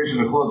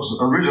Confederation of Clubs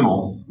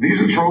original. These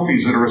are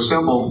trophies that are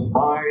assembled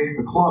by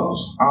the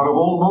clubs out of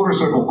old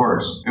motorcycle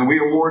parts, and we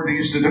award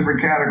these to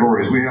different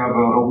categories. We have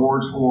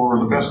awards for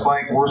the best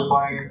bike, worst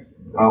bike,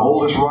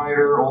 oldest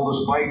rider,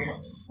 oldest bike.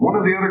 One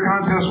of the other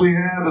contests we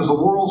have is the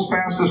world's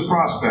fastest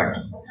prospect.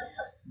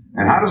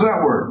 And how does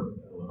that work?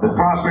 The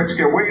prospects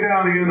get way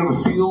down the end of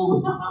the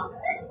field,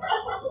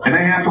 and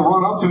they have to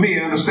run up to me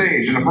on the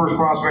stage, and the first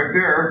prospect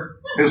there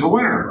is the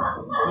winner.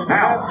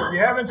 Now,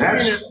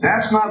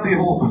 that's not the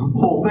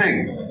whole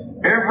thing.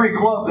 Every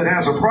club that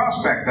has a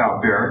prospect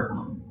out there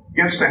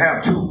gets to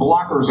have 2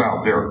 blockers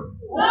out there.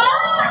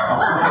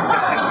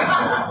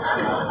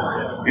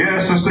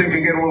 Yes, this thing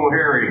can get a little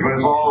hairy, but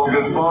it's all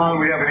good fun.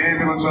 We have an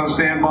ambulance on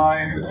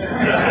standby.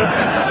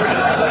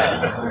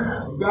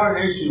 You've got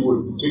an issue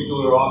with a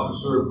particular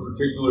officer, a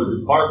particular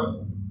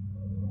department.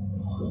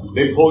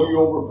 They pull you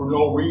over for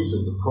no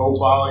reason, to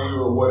profile you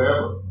or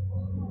whatever.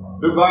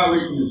 They're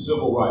violating your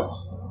civil rights.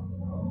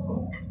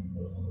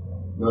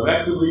 Now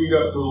that could lead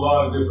up to a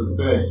lot of different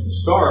things. To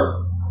start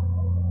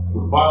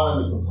with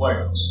filing the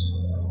complaint.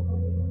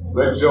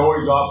 Let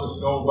Joey's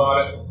office know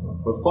about it,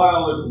 but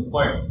file a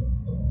complaint.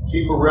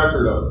 Keep a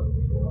record of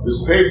it.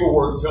 This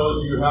paperwork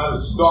tells you how to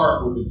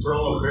start with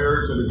internal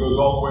affairs, and it goes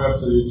all the way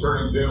up to the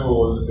Attorney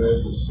General of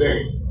the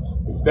state.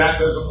 If that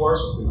doesn't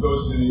work, it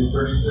goes to the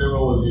Attorney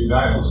General of the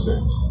United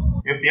States.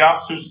 If the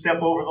officers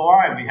step over the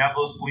line, we have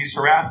those police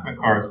harassment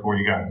cards for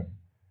you guys.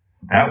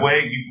 That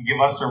way, you can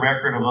give us a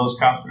record of those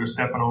cops that are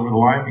stepping over the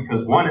line,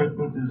 because one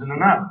instance isn't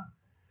enough.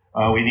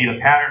 We need a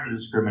pattern of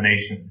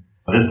discrimination.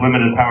 This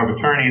limited power of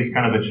attorney is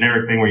kind of a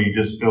generic thing where you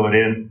just fill it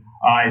in.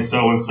 I,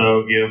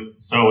 so-and-so, give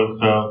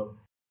so-and-so.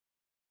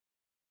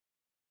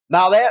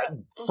 Now that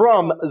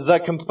from the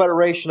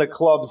Confederation of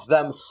Clubs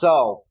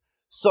themselves.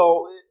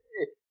 So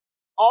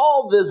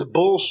all this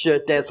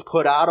bullshit that's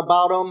put out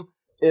about them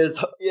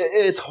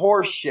is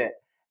horse shit.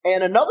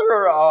 And another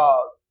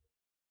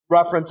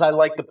reference I'd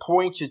like to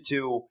point you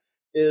to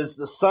is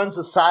the Sons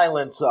of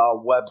Silence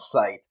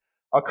website.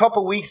 A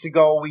couple weeks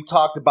ago, we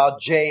talked about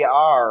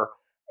JR,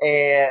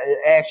 and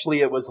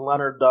actually it was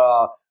Leonard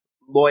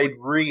Lloyd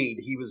Reed.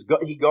 He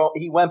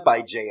went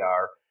by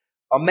JR.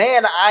 A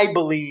man I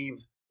believe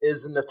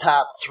is in the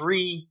top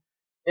 3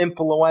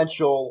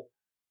 influential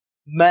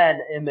men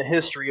in the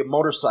history of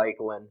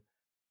motorcycling,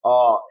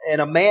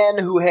 and a man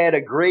who had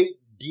a great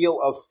deal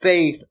of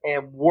faith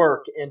and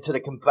work into the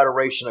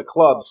Confederation of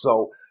Clubs.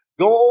 So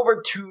go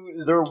over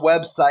to their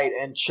website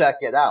and check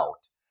it out.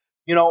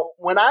 You know,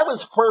 when I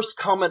was first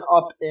coming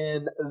up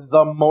in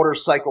the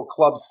motorcycle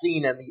club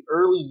scene in the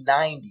early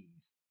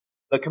 90s,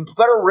 the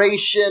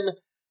Confederation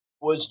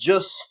was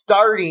just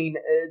starting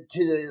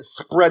to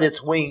spread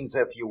its wings,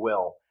 if you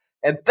will.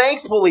 And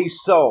thankfully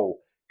so,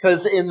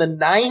 because in the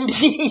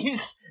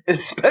 90s,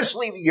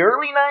 especially the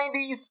early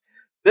 90s,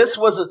 this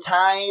was a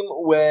time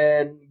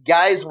when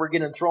guys were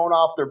getting thrown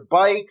off their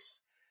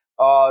bikes,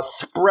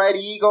 spread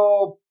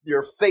eagle,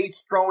 your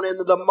face thrown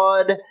into the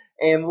mud,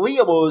 and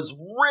Leo was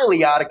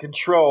really out of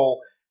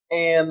control,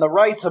 and the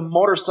rights of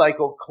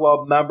motorcycle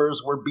club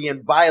members were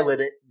being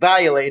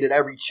violated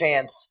every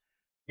chance,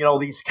 you know,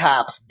 these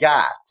cops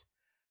got.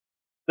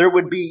 There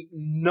would be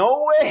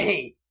no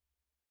way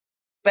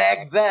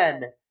back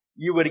then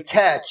you would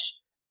catch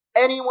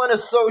anyone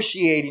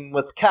associating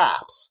with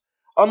cops.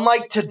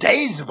 Unlike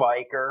today's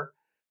biker,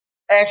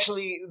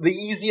 actually the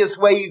easiest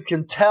way you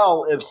can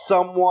tell if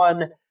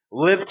someone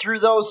lived through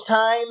those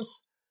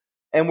times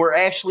and were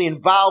actually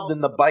involved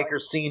in the biker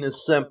scene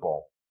is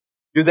simple.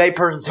 Do they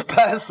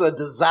possess a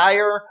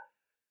desire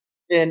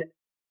in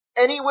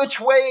any which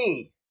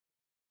way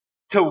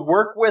to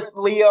work with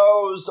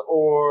Leos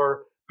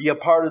or be a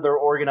part of their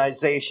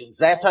organizations?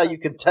 That's how you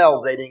can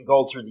tell they didn't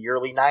go through the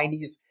early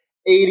 90s,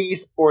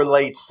 80s, or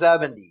late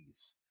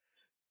 70s.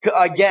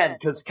 Again,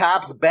 because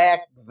cops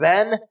back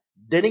then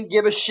didn't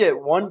give a shit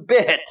one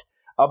bit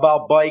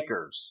about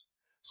bikers.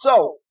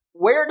 So,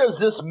 where does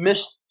this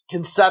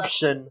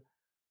misconception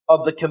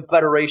of the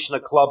Confederation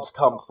of Clubs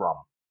come from?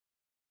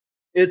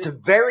 It's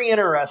very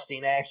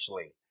interesting,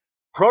 actually.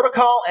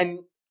 Protocol and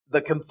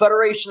the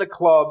Confederation of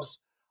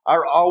Clubs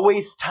are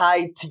always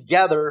tied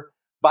together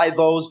by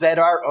those that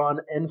are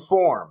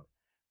uninformed.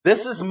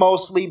 This is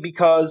mostly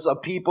because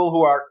of people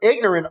who are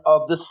ignorant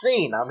of the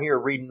scene. I'm here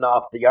reading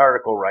off the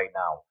article right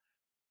now.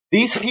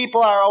 These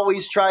people are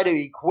always trying to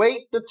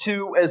equate the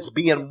two as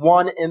being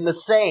one and the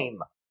same.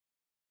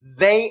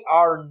 They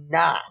are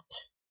not.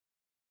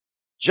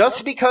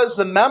 Just because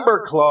the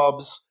member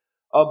clubs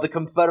of the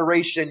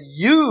Confederation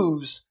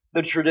use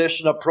the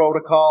tradition of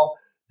protocol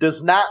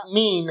does not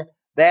mean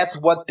that's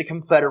what the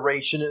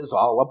Confederation is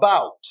all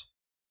about.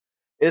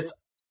 It's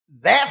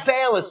that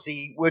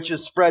fallacy which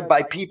is spread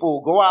by people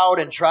who go out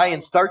and try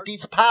and start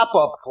these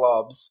pop-up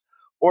clubs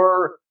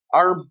or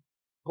are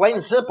plain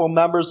and simple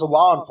members of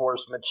law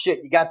enforcement.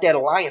 Shit, you got that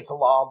Alliance of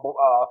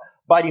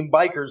Law-Abiding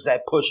Bikers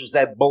that pushes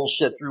that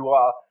bullshit through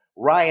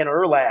Ryan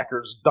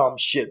Urlacher's dumb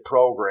shit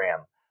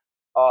program.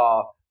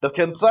 The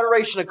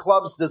Confederation of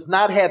Clubs does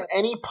not have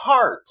any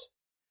part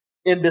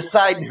in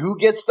deciding who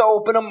gets to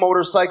open a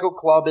motorcycle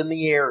club in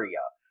the area.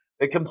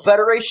 The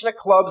Confederation of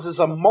Clubs is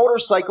a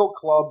motorcycle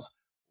club's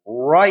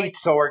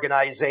rights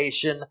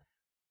organization,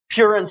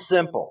 pure and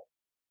simple.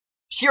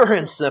 Pure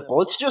and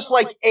simple. It's just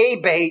like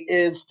ABATE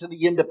is to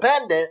the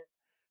independent,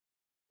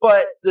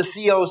 but the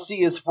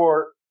COC is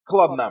for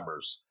club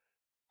members.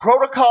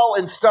 Protocol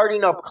and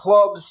starting up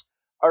clubs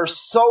are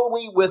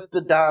solely with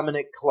the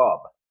dominant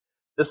club.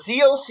 The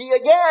COC,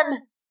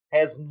 again,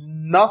 has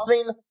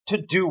nothing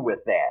to do with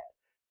that.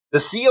 The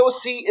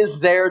COC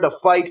is there to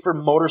fight for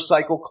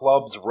motorcycle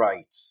clubs'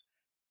 rights.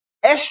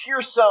 Ask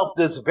yourself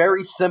this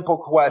very simple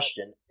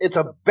question. It's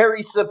a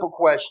very simple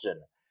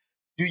question.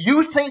 Do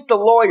you think the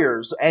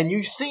lawyers, and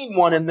you've seen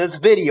one in this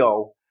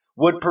video,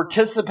 would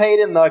participate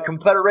in the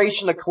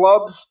Confederation of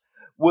Clubs,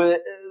 would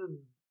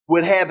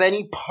have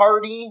any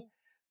party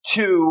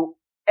to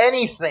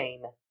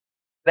anything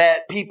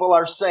that people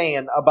are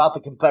saying about the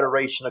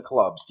Confederation of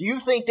Clubs? Do you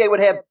think they would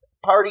have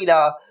party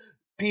to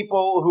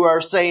people who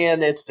are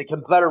saying it's the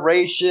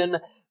Confederation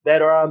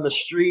that are on the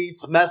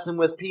streets messing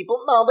with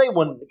people? No, they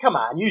wouldn't. Come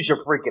on, use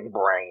your freaking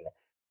brain.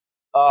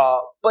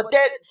 But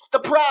that's the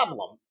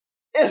problem,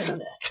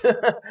 isn't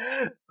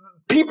it?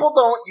 People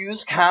don't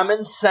use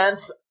common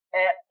sense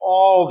at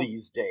all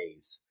these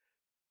days.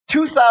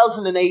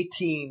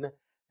 2018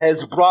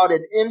 has brought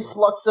an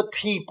influx of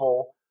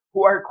people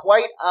who are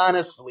quite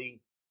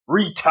honestly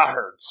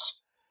retards.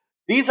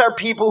 These are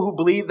people who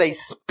believe they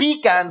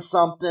speak on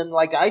something,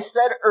 like I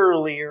said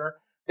earlier,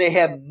 they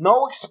have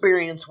no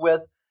experience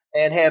with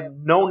and have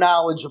no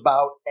knowledge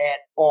about at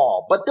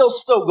all. But they'll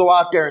still go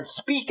out there and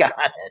speak on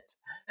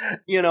it.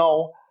 You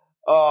know,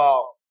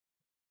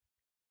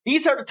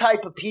 these are the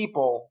type of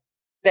people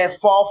that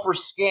fall for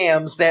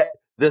scams that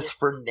this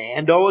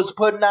Fernando is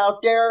putting out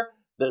there,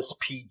 this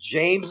Pete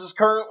James is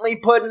currently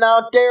putting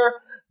out there.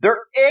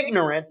 They're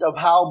ignorant of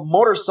how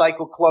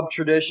motorcycle club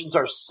traditions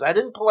are set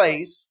in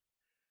place.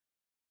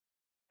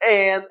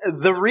 And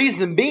the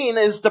reason being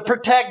is to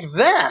protect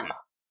them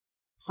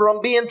from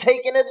being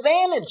taken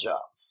advantage of.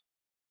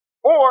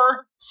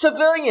 Or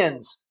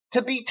civilians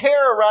to be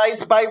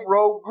terrorized by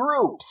rogue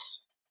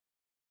groups.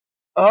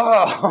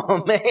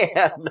 Oh,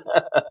 man.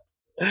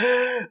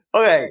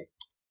 Okay.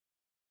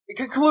 The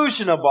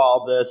conclusion of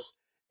all this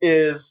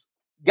is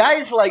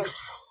guys like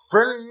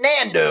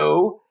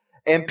Fernando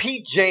and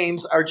Pete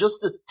James are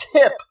just the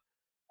tip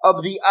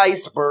of the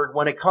iceberg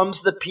when it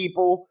comes to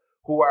people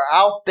who are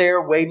out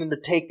there waiting to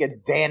take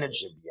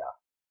advantage of you.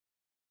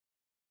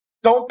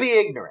 Don't be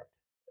ignorant.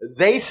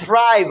 They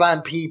thrive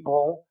on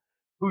people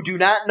who do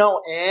not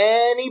know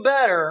any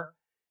better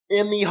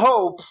in the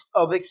hopes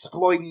of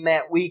exploiting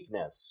that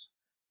weakness.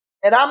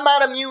 And I'm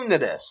not immune to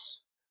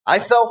this. I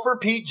fell for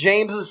Pete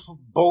James's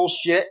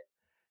bullshit,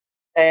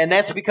 and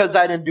that's because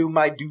I didn't do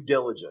my due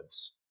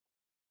diligence.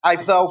 I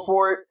fell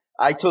for it.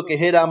 I took a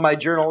hit on my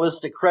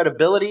journalistic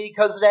credibility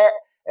because of that,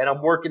 and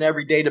I'm working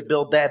every day to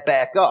build that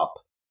back up.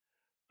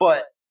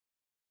 But,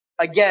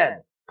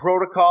 again,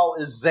 protocol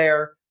is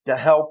there to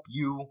help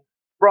you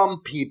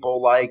from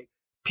people like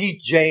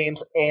Pete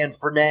James and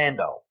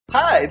Fernando.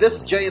 Hi, this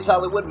is James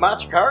Hollywood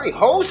Machikari,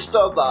 host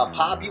of the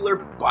popular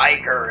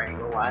Biker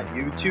Angle on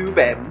YouTube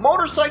and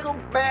Motorcycle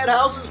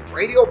Madhouse's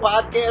radio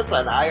podcast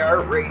on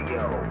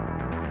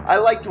iHeartRadio. I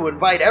like to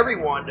invite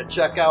everyone to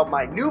check out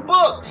my new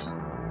books,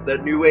 The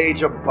New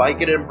Age of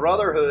Biking and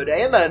Brotherhood,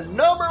 and the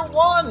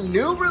 #1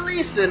 new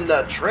release in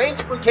the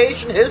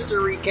transportation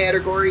history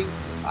category,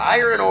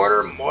 Iron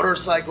Order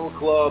Motorcycle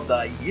Club,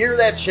 the year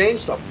that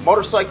changed the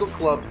motorcycle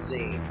club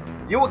scene.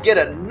 You will get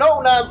a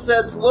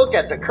no-nonsense look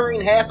at the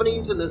current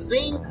happenings in the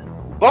scene.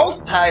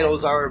 Both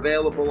titles are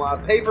available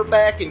on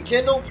paperback and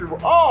Kindle through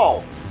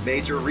all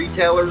major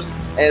retailers,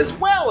 as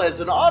well as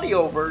an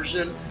audio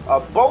version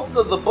of both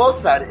of the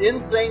books on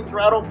Insane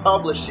Throttle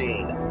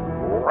Publishing.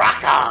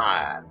 Rock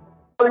on!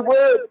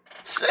 Hollywood!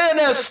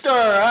 Sinister!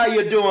 How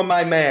you doing,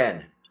 my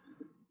man?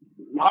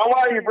 How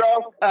are you,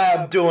 bro?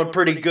 I'm doing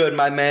pretty good,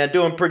 my man.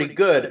 Doing pretty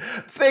good.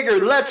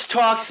 Figured let's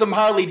talk some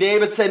Harley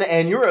Davidson,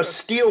 and you're a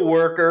steel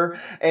worker,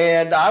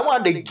 and I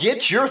wanted to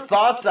get your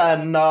thoughts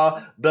on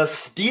the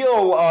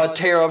steel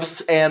tariffs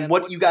and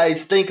what you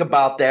guys think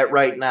about that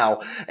right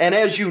now. And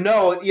as you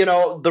know,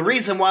 the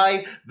reason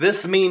why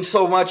this means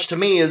so much to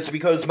me is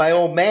because my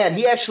old man,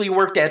 he actually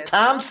worked at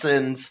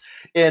Thompson's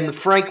in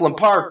Franklin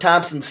Park,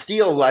 Thompson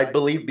Steel, I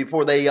believe,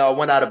 before they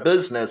went out of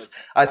business.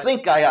 I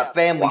think I got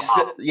family.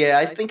 Wow.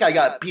 I think I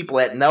got people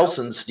at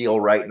Nelson Steel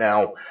right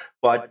now.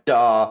 But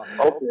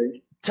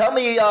okay. Tell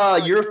me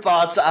your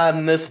thoughts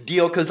on this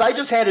deal, because I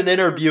just had an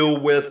interview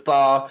with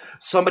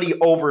somebody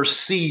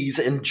overseas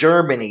in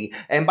Germany.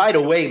 And by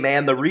the way,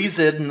 man, the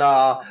reason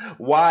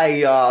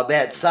why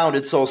that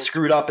sounded so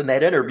screwed up in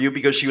that interview,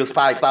 because she was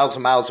 5,000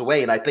 miles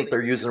away, and I think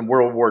they're using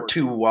World War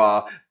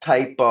II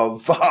type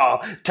of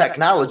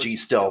technology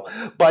still.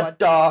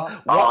 But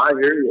I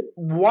hear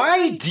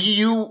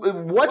you.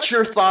 What's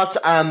your thoughts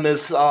on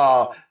this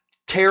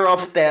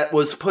tariff that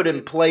was put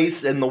in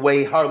place and the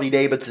way Harley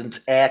Davidson's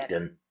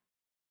acting?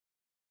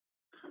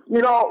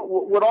 With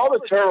all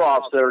the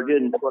tear-offs that are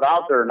getting put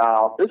out there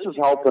now, this is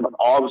helping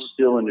all the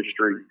steel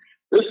industry.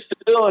 This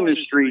steel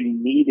industry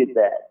needed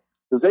that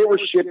because they were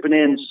shipping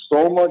in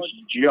so much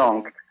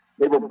junk.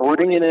 They were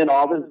bringing in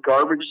all this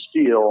garbage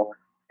steel,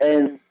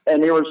 and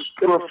they were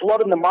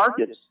flooding the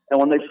markets. And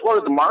when they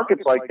flooded the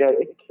markets like that,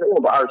 it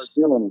killed our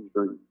steel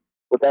industry.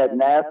 With that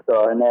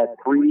NAFTA and that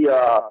free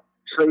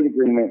trade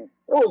agreement,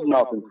 there was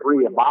nothing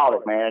free about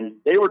it, man.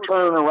 They were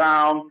turning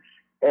around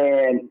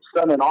and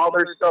sending all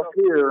their stuff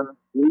here.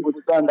 We would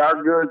send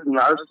our goods and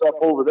our stuff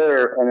over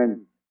there, and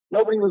then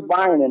nobody was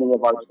buying any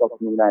of our stuff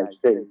in the United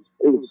States.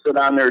 It would sit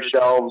on their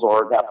shelves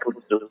or got put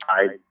to the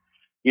side.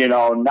 You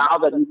know, now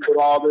that he put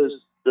all this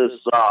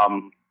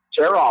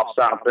tear-offs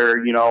out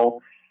there, you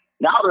know,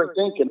 now they're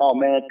thinking, oh,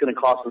 man, it's going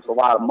to cost us a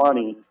lot of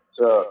money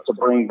to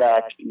bring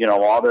back, you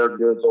know, all their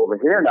goods over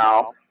here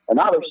now. And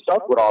now they're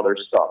stuck with all their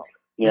stuff,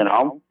 you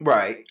know.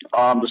 Right.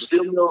 The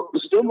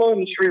steel mill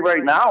industry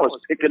right now is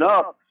picking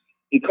up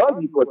because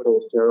you put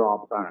those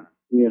tear-offs on,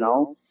 you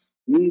know.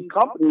 These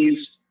companies,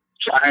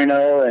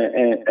 China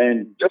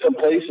and different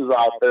places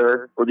out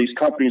there where these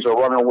companies are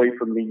running away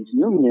from these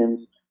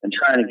unions and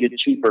trying to get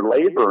cheaper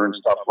labor and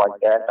stuff like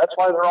that. That's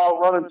why they're all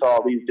running to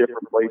all these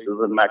different places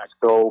in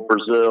Mexico,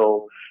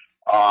 Brazil,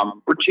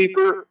 for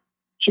cheaper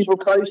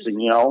pricing,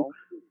 you know.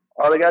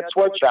 They got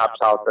sweatshops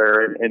out there,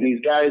 and these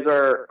guys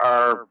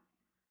are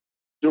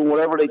doing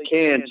whatever they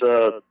can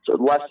to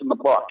lessen the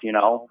buck, you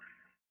know.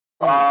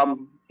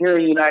 Here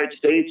in the United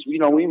States, you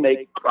know, we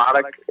make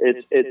product.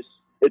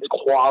 It's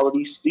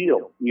quality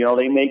steel. You know,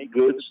 they make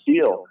good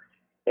steel.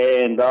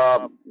 And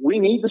we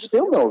need the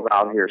steel mills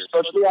out here,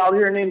 especially out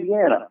here in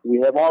Indiana.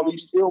 We have all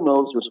these steel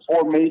mills. There's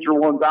 4 major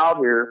ones out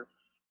here,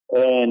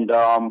 and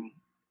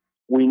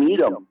we need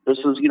them. This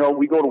is, you know,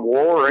 we go to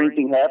war or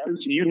anything happens,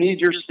 you need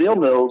your steel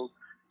mills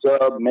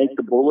to make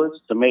the bullets,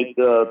 to make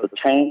the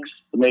tanks,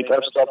 to make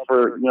our stuff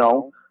for, you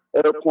know,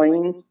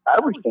 airplanes,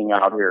 everything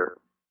out here.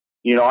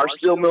 You know, our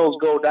steel mills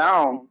go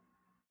down,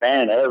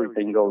 man,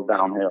 everything goes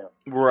downhill.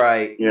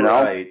 Right, you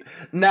know? Right.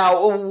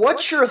 Now,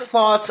 what's your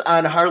thoughts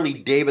on Harley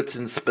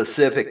Davidson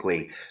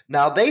specifically?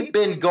 Now, they've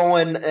been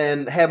going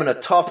and having a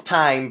tough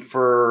time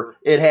for,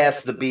 it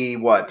has to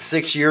be,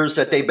 6 years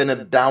that they've been in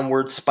a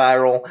downward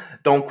spiral?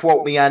 Don't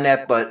quote me on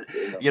that, but,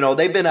 you know,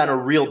 they've been on a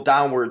real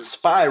downward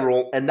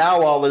spiral, and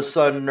now all of a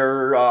sudden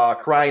they're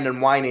crying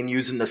and whining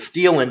using the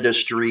steel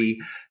industry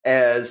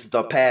as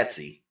the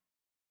patsy.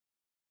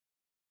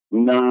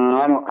 No,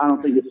 I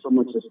don't think it's so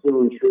much the steel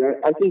industry.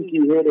 I think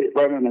you hit it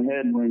right on the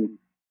head when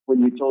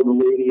you told the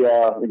lady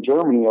in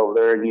Germany over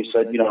there, and you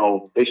said, you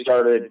know, they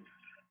started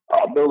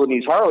building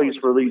these Harleys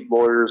for these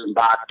lawyers and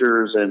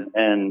doctors,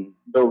 and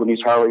building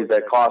these Harleys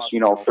that cost, you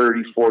know,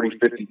 $30,000, $40,000,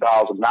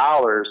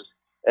 $50,000,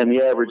 and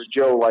the average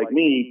Joe like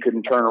me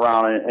couldn't turn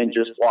around and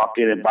just walk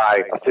in and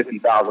buy a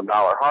 $50,000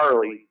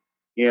 Harley,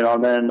 you know,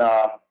 and then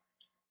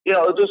you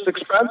know, it's just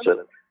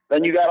expensive.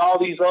 Then you got all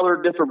these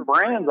other different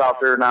brands out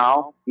there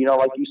now, you know,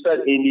 like you said,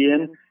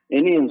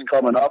 Indians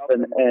coming up,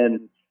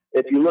 and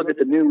if you look at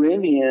the new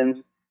Indians,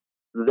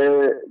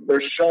 they're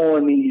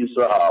showing these,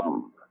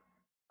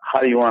 how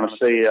do you want to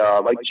say,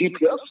 like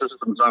GPS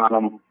systems on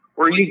them,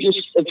 where you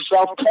just, it's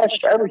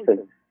self-test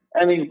everything.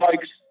 And these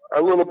bikes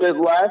are a little bit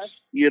less,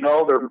 you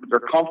know,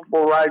 they're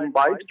comfortable riding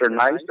bikes, they're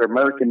nice, they're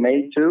American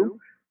made too.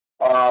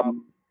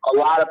 A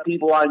lot of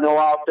people I know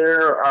out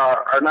there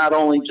are not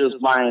only just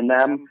buying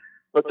them,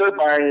 but they're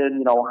buying,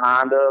 you know,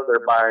 Honda,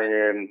 they're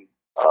buying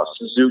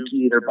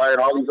Suzuki, they're buying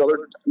all these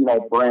other, you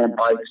know, brand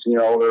bikes, you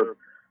know, they're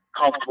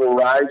comfortable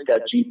rides,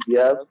 got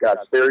GPS, got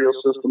stereo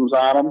systems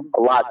on them,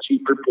 a lot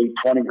cheaper, paid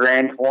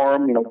 $20,000 for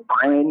them, you know,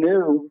 brand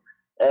new,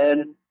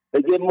 and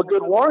they give them a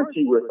good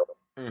warranty with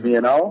them, you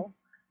know.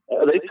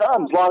 They tell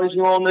them, as long as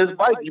you own this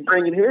bike, you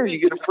bring it here, you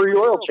get a free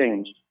oil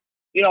change.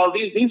 You know,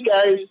 these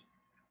guys,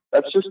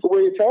 that's just the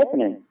way it's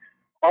happening.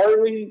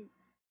 Harley,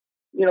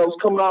 you know,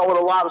 it's coming out with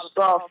a lot of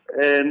stuff,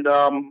 and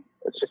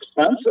it's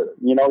expensive.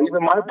 You know,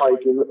 even my bike,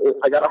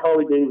 I got a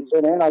Harley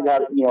Davidson, and I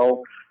got, you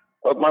know,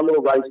 my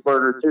little rice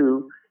burner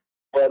too.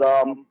 But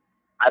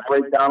I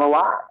break down a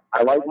lot.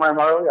 I like my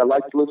Harley. I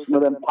like to listen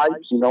to them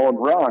pipes, you know, and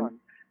run.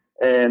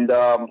 And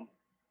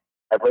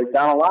I break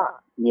down a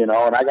lot, you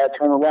know, and I got to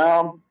turn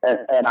around,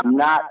 and I'm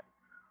not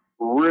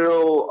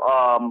real,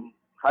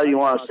 how do you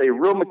want to say,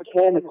 real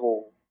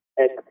mechanical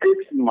at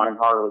fixing my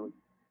Harley.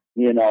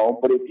 You know,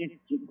 but if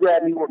you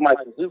grab me with my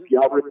Suzuki,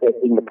 I'll rip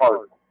that thing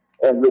apart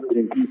and rip it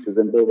in pieces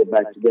and build it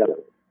back together.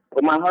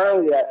 But my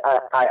Harley,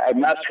 I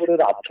mess with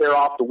it. I'll tear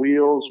off the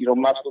wheels, you know,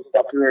 mess with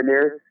stuff here and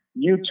there.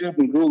 YouTube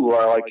and Google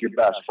are like your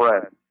best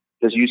friend,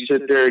 because you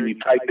sit there and you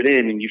type it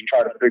in and you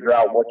try to figure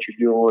out what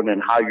you're doing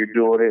and how you're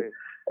doing it.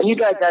 And you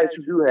got guys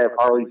who do have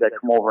Harleys that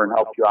come over and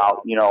help you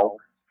out, you know,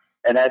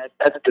 and that's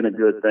been a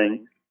good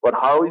thing. But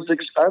Harley's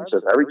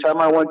expensive. Every time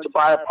I went to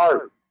buy a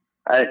part,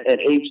 and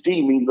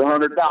HD means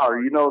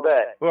 $100. You know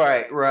that.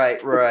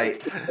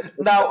 Right.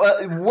 Now,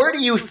 where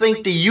do you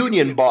think the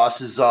union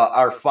bosses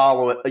are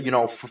following? You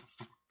know,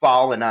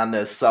 falling on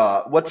this.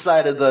 What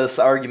side of this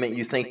argument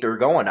you think they're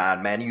going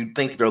on, man? You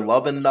think they're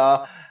loving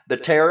the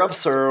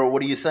tariffs, or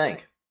what do you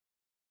think?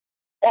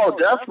 Oh,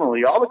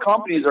 definitely. All the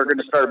companies are going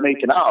to start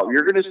making out.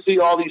 You're going to see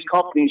all these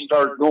companies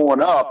start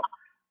going up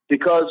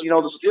because, you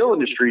know, the steel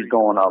industry is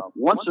going up.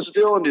 Once the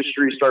steel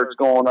industry starts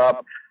going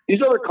up,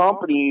 these other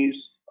companies,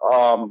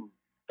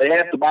 they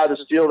have to buy the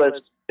steel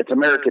it's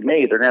American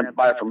made. They're going to have to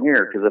buy it from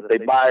here, because if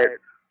they buy it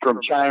from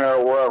China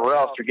or wherever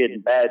else, they're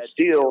getting bad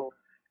steel,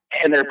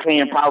 and they're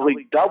paying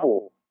probably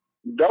double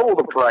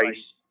the price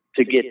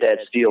to get that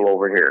steel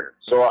over here.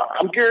 So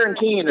I'm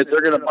guaranteeing that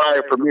they're going to buy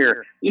it from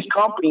here. These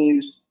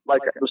companies,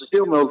 like the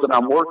steel mills that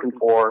I'm working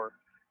for,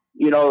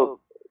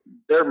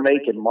 they're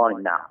making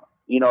money now.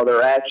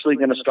 They're actually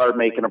going to start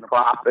making a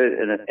profit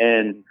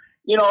and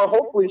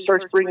hopefully it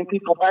starts bringing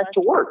people back to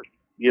work.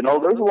 There's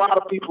a lot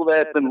of people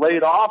that have been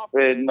laid off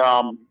and,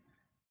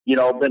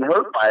 been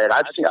hurt by it.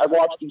 I've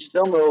watched these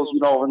steel mills, in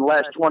the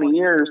last 20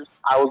 years.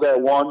 I was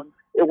at one.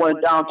 It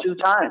went down 2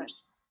 times.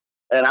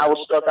 And I was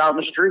stuck out in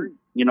the street,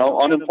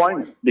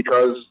 unemployment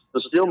because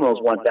the steel mills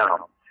went down.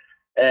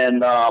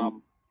 And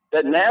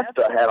that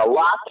NAFTA had a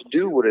lot to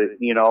do with it,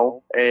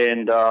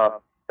 and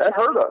that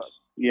hurt us,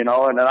 and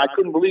I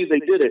couldn't believe they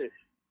did it.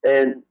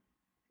 And,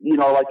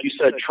 like you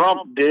said,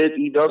 Trump did.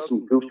 He does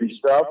some goofy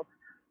stuff.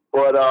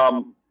 But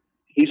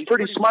he's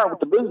pretty smart with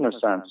the business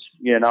sense,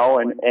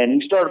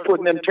 and he started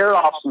putting them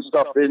tariffs and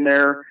stuff in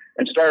there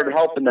and started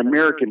helping the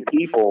American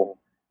people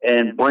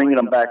and bringing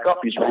them back up.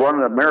 He's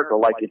running America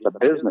like it's a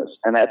business,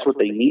 and that's what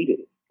they needed.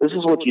 This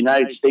is what the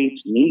United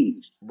States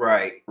needs.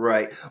 Right.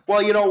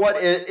 Well, you know what?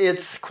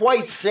 It's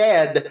quite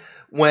sad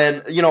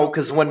when,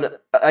 because when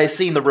I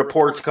seen the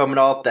reports coming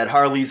up that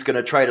Harley's going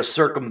to try to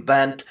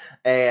circumvent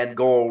and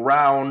go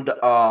around,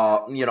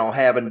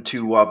 having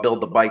to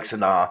build the bikes in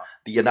the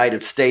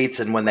United States,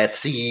 and when that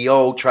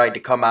CEO tried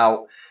to come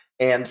out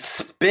and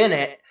spin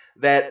it,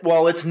 that,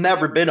 well, it's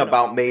never been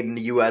about made in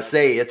the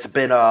USA. It's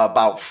been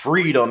about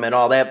freedom and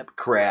all that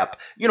crap.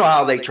 You know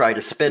how they try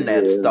to spin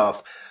that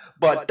stuff.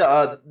 But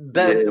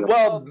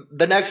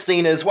the next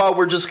thing is,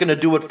 we're just going to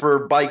do it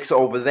for bikes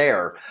over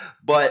there.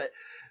 But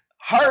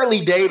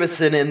Harley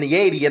Davidson in the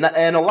 80s,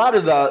 and a lot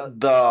of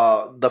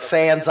the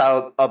fans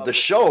out of the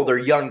show, they're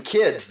young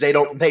kids. They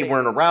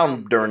weren't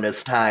around during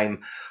this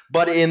time.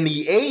 But in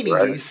the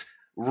 80s,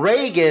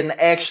 Reagan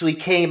actually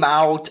came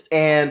out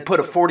and put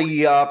a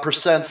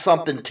 40%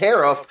 something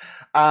tariff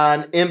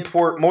on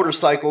import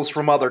motorcycles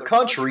from other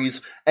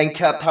countries and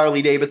kept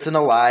Harley Davidson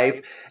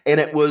alive. And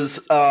it was,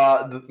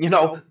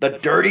 the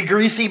dirty,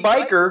 greasy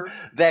biker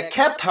that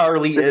kept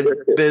Harley in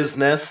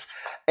business.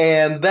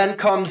 And then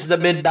comes the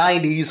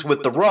mid-90s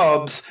with the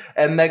rubs.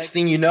 And next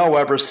thing you know,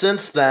 ever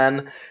since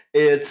then,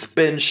 it's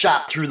been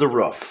shot through the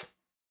roof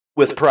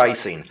with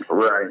pricing.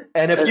 Right.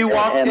 And if you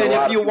walk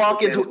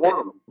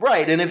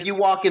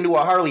into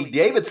a Harley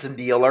Davidson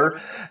dealer,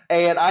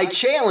 and I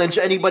challenge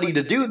anybody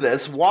to do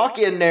this, walk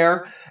in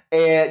there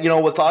and,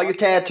 with all your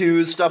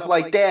tattoos, stuff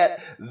like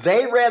that,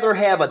 they rather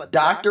have a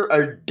doctor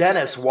or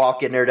dentist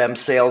walk in there, them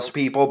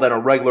salespeople, than a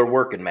regular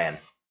working man.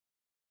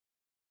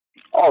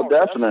 Oh,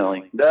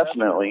 definitely.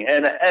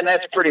 And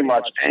that's pretty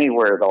much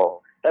anywhere,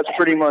 though. That's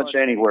pretty much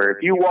anywhere.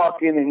 If you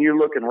walk in and you're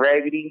looking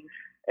raggedy,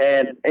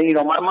 and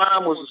my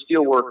mom was a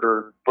steel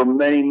worker for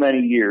many, many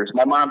years.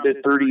 My mom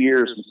did 30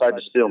 years inside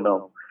the steel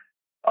mill.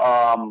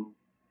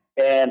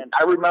 And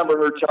I remember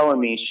her telling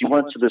me she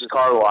went to this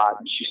car lot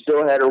and she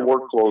still had her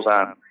work clothes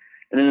on.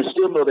 And in the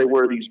steel mill, they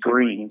wear these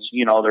greens,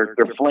 they're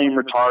flame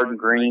retardant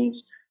greens.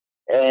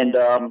 And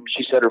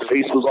she said her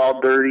face was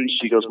all dirty.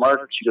 She goes,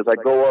 Mark, I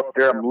go up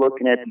there, I'm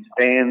looking at these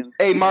fans.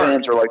 Hey, Mark. These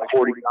fans are like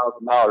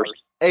 $40,000.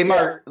 Hey,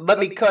 Mark, let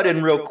me cut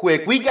in real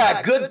quick. We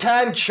got Good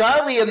Time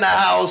Charlie in the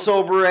house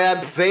over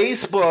at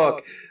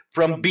Facebook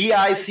from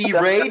BIC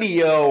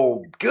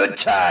Radio. Good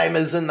Time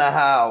is in the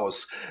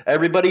house.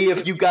 Everybody,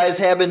 if you guys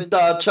haven't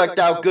checked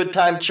out Good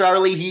Time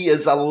Charlie, he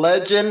is a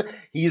legend.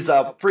 He's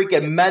a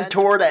freaking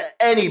mentor to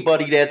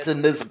anybody that's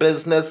in this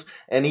business,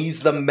 and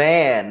he's the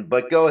man.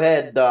 But go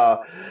ahead,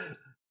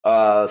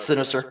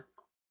 Sinister.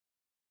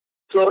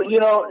 So,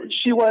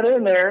 she went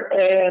in there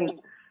and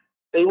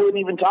they wouldn't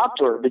even talk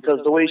to her because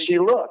the way she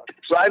looked.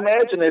 So I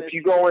imagine if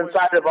you go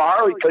inside of a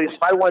Harley place,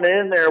 if I went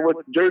in there with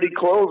dirty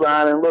clothes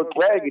on and looked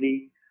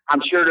raggedy,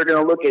 I'm sure they're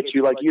going to look at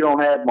you like you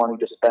don't have money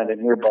to spend in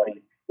here,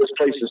 buddy. This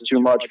place is too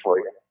much for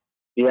you,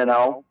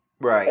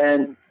 Right.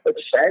 And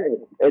it's sad.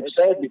 It's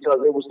sad because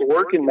it was the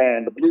working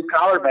man, the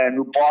blue-collar man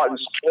who bought and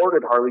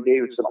supported Harley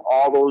Davidson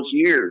all those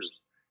years,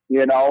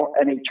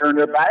 and he turned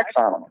their backs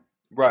on them.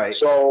 Right.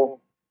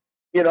 So,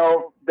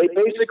 they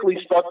basically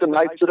stuck the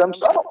knife to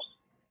themselves.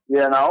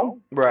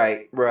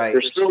 Right.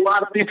 There's still a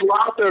lot of people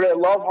out there that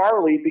love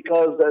Harley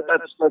because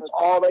that's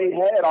all they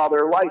had all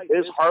their life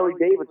is Harley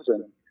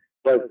Davidson.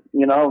 But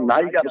now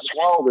you got to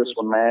swallow this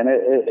one, man.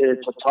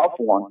 It's a tough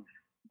one.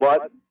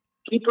 But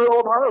keep your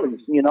old Harleys.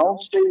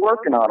 Stay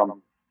working on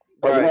them.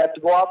 But you have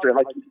to go out there,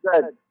 like you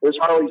said. There's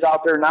Harleys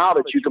out there now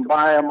that you can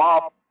buy them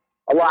off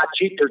a lot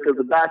cheaper because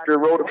the doctor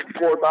rode it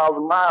for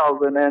 4,000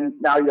 miles, and then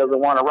now he doesn't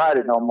want to ride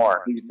it no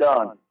more. He's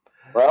done.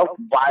 Well,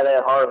 buy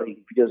that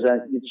Harley because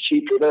it's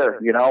cheaper there,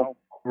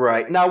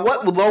 Right. Now,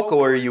 what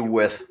local are you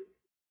with?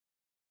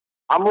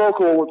 I'm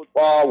local with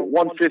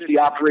 150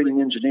 Operating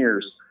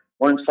Engineers.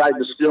 We're inside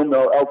the steel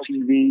mill,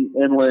 LTV,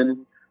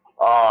 Inland.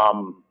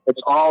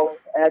 It's all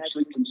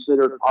actually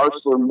considered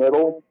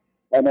ArcelorMittal,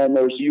 and then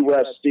there's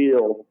U.S.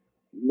 Steel.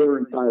 We're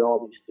inside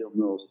all these steel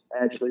mills.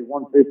 Actually,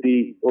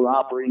 150, we're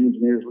Operating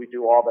Engineers. We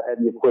do all the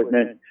heavy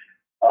equipment.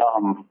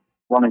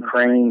 Running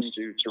cranes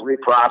to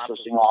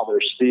reprocessing all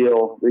their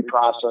steel,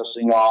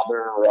 reprocessing all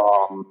their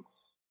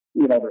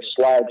the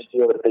slag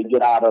steel that they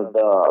get out of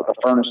the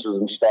furnaces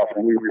and stuff,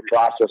 and we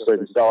reprocess it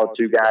and sell it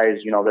to guys,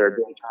 that are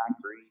doing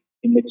concrete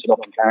and mix it up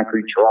in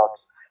concrete trucks.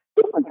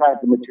 Different kinds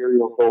of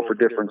materials go for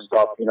different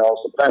stuff,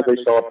 Sometimes they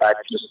sell it back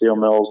to the steel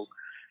mills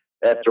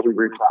after we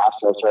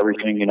reprocess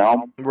everything,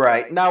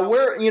 Right. Now,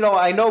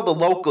 I know the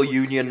local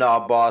union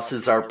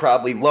bosses are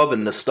probably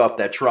loving the stuff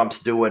that Trump's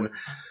doing,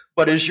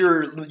 but is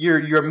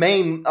your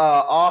main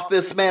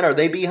office, man, are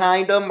they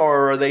behind him,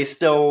 or are they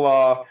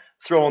still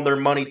throwing their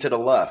money to the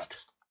left?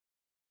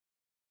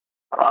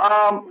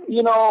 I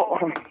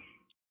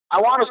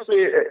want to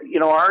say,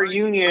 our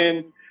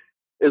union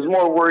is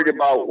more worried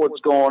about what's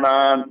going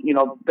on.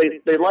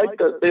 They like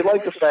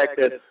the fact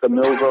that the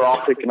mills are all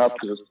picking up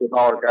because it's putting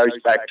all our guys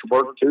back to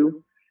work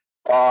too.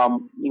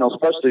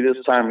 Especially this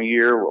time of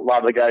year, a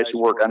lot of the guys who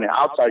work on the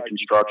outside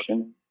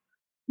construction,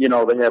 they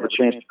have a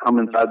chance to come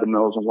inside the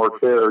mills and work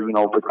there,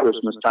 for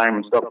Christmas time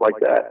and stuff like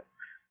that.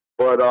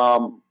 But, I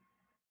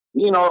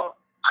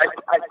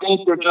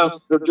think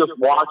they're just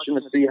watching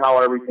to see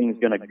how everything's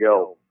going to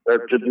go.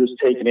 They're just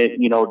taking it,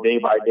 day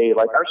by day.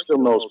 Like our steel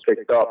mills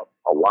picked up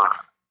a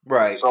lot.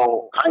 Right.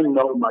 So I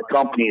know my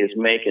company is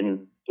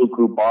making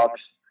buku bucks,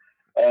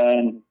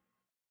 and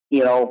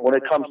when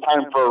it comes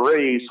time for a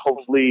raise,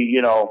 hopefully,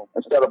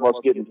 instead of us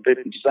getting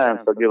 50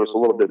 cents, they'll give us a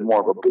little bit more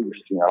of a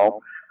boost.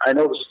 I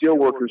know the steel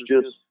workers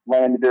just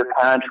landed their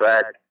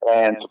contract,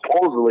 and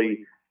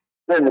supposedly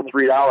they're in the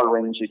 $3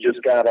 range. They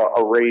just got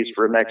a raise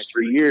for the next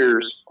 3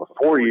 years or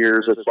 4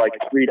 years. It's like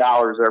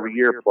 $3 every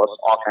year plus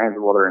all kinds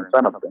of other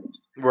incentive things.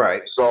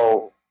 Right.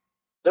 So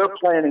they're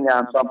planning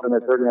on something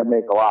that they're going to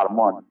make a lot of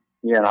money.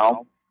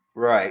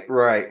 Right.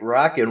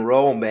 Rock and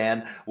roll,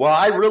 man. Well,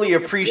 I really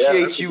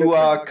appreciate you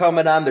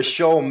coming on the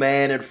show,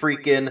 man, and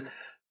freaking,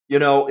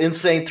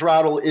 Insane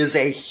Throttle is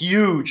a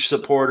huge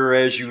supporter,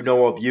 as you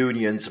know, of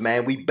unions,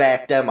 man. We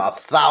back them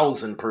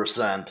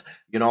 1,000%.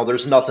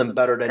 There's nothing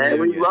better than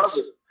unions. We love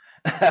it.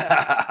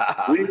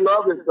 We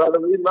love it,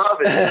 brother. We love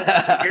it.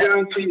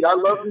 Guaranteed. I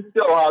love you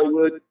still,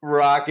 Hollywood.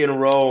 Rock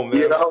and roll,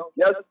 man.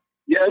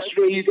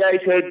 Yesterday you guys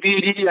had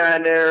BD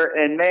on there,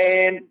 and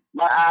man,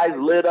 my eyes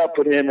lit up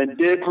with him, and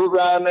Dibs was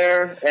on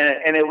there,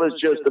 and it was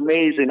just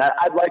amazing.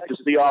 I'd like to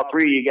see all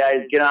three of you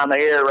guys get on the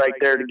air right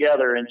there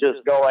together and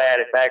just go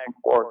at it back and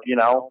forth,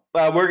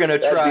 we're going to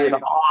try. That'd be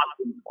an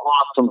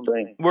awesome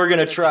thing. We're going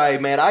to try,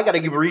 man. I got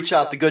to reach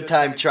out to Good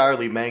Time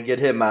Charlie, man. Get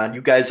him on.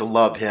 You guys will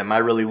love him. I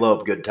really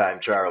love Good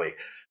Time Charlie.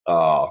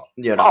 Oh,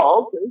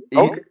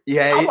 okay.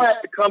 Yeah, I'm going to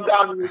have to come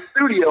down to the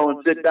studio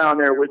and sit down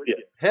there with you.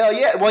 Hell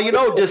yeah.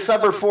 Well,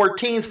 December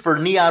 14th for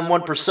Neon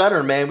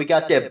 1%er, man, we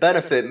got that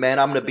benefit, man.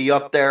 I'm going to be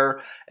up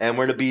there, and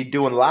we're going to be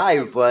doing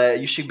live.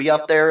 You should be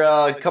up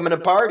there coming to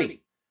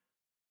party.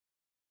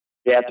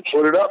 You have to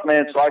put it up,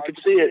 man, so I can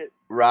see it.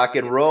 Rock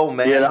and roll,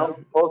 man.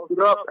 Post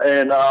it up,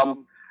 and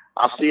I'll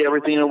see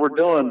everything that we're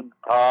doing.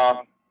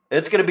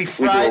 It's going to be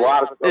Friday.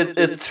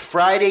 It's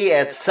Friday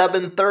at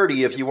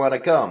 7:30 if you want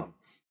to come.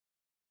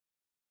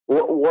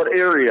 What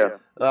area?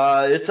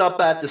 It's up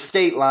at the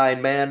state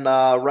line, man.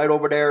 Right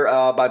over there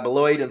by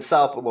Beloit and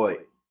South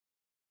Beloit.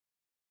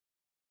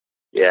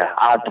 Yeah,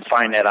 I'll have to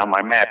find that on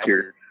my map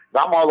here.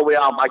 I'm all the way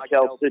out by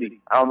Cal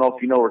City. I don't know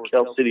if you know where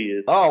Cal City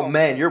is. Oh,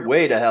 man, you're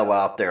way the hell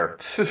out there.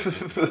 Way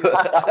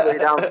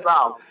down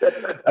south.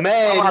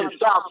 Man, I'm on the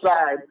south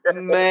side.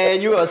 Man,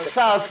 you a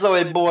south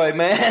side boy,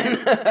 man.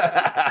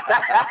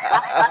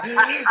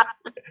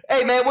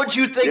 Hey, man, what'd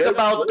you think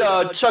about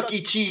Chuck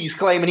E. Cheese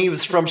claiming he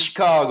was from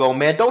Chicago,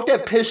 man? Don't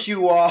that piss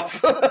you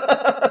off?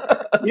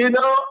 I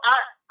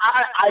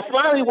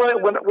finally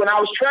went, when I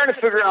was trying to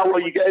figure out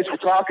what you guys were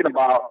talking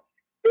about,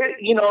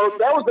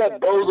 that was that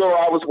bozo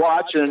I was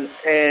watching,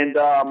 and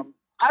I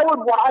would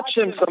watch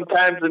him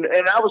sometimes, and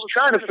I was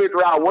trying to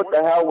figure out what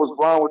the hell was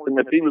wrong with him,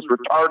 if he was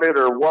retarded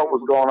or what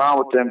was going on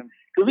with him,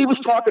 because he was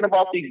talking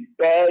about these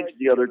bags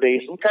the other day,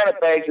 some kind of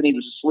bags, and he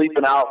was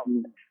sleeping out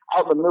in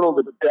the middle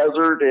of the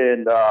desert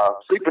and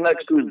sleeping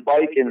next to his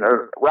bike and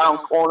around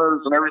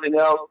corners and everything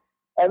else.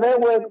 And then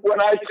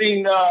when I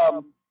seen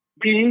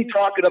BE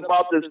talking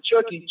about this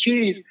Chuck E.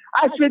 Cheese,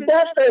 I said,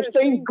 that's that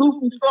same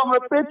goofy son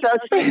of a bitch I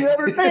seen the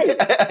other day.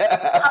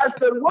 I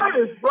said, what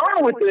is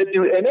wrong with that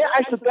dude? And then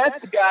I said,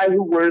 that's the guy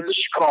who wears the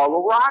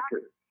Chicago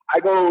rocker. I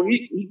go,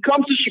 he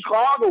comes to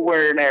Chicago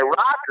wearing that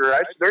rocker. I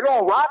said, they're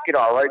going to rock it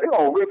all right. They're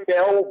going to rip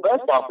that whole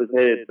vest off his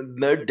head.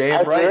 They're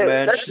damn right,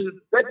 man.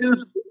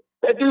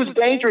 That dude's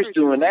dangerous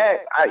doing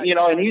that.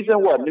 And he's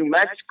in New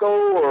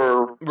Mexico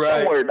or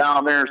somewhere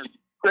down there,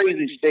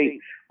 crazy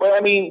state. But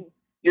I mean,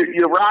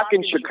 you're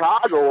rocking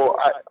Chicago.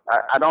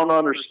 I don't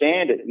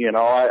understand it.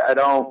 I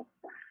don't.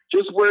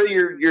 Just wear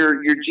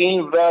your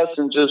jean vest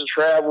and just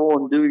travel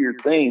and do your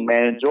thing,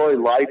 man. Enjoy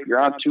life.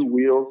 You're on two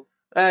wheels.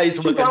 He's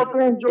looking out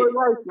there, enjoy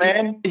life,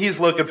 man. He's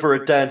looking for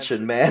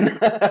attention, man. He's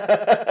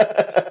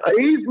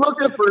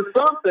looking for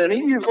something.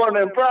 He's one of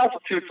them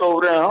prostitutes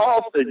over there in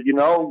Halstead,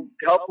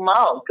 help him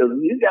out because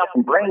he's got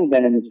some brain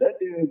damage. That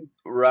dude,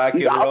 rock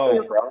and roll.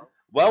 There, bro.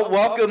 Well,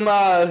 welcome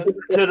to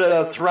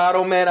the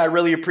Throttle, man. I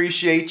really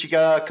appreciate you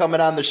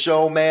coming on the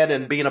show, man,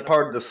 and being a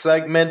part of the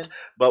segment.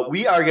 But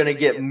we are going to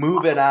get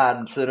moving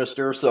on,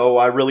 Sinister, so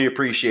I really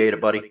appreciate it,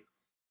 buddy.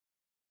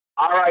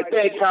 All right,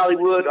 thanks,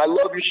 Hollywood. I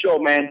love your show,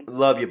 man.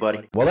 Love you,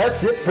 buddy. Well,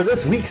 that's it for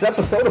this week's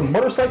episode of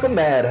Motorcycle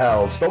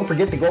Madhouse. Don't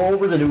forget to go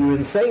over to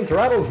Insane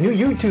Throttle's new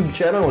YouTube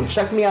channel and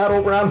check me out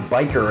over on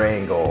Biker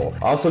Angle.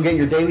 Also get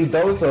your daily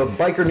dose of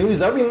biker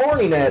news every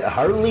morning at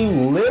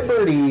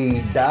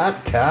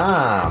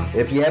HarleyLiberty.com.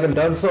 If you haven't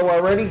done so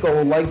already,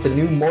 go like the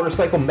new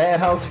Motorcycle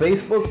Madhouse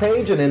Facebook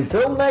page. And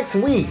until next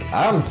week,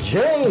 I'm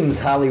James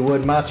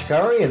Hollywood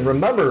Machikari, and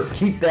remember,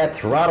 keep that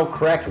throttle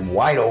cracked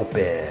wide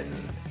open.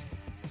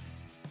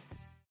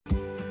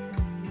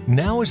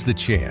 Now is the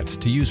chance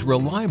to use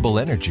reliable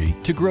energy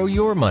to grow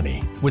your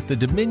money with the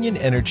Dominion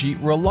Energy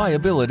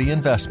Reliability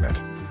Investment.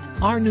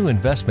 Our new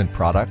investment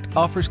product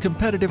offers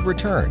competitive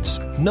returns,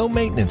 no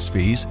maintenance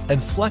fees,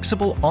 and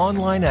flexible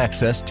online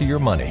access to your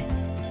money.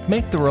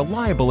 Make the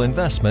reliable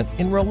investment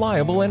in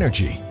reliable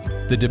energy.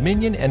 The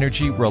Dominion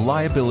Energy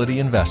Reliability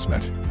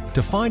Investment.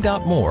 To find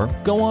out more,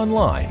 go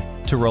online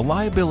to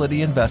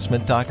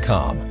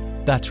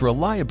reliabilityinvestment.com. That's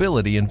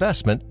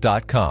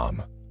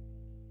reliabilityinvestment.com.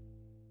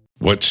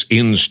 What's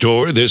in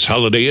store this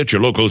holiday at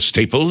your local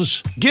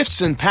Staples?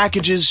 Gifts and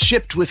packages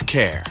shipped with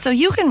care. So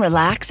you can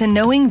relax in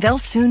knowing they'll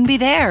soon be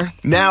there.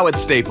 Now at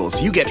Staples,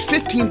 you get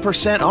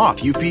 15%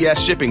 off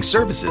UPS shipping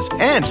services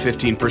and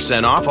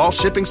 15% off all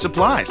shipping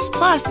supplies.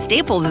 Plus,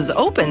 Staples is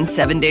open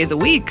 7 days a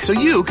week. So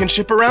you can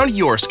ship around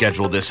your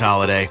schedule this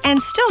holiday.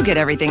 And still get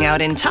everything out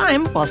in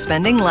time while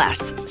spending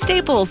less.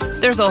 Staples,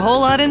 there's a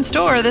whole lot in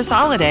store this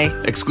holiday.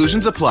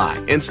 Exclusions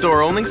apply. In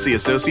store only. See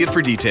associate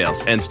for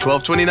details. Ends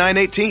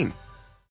 12/29/18.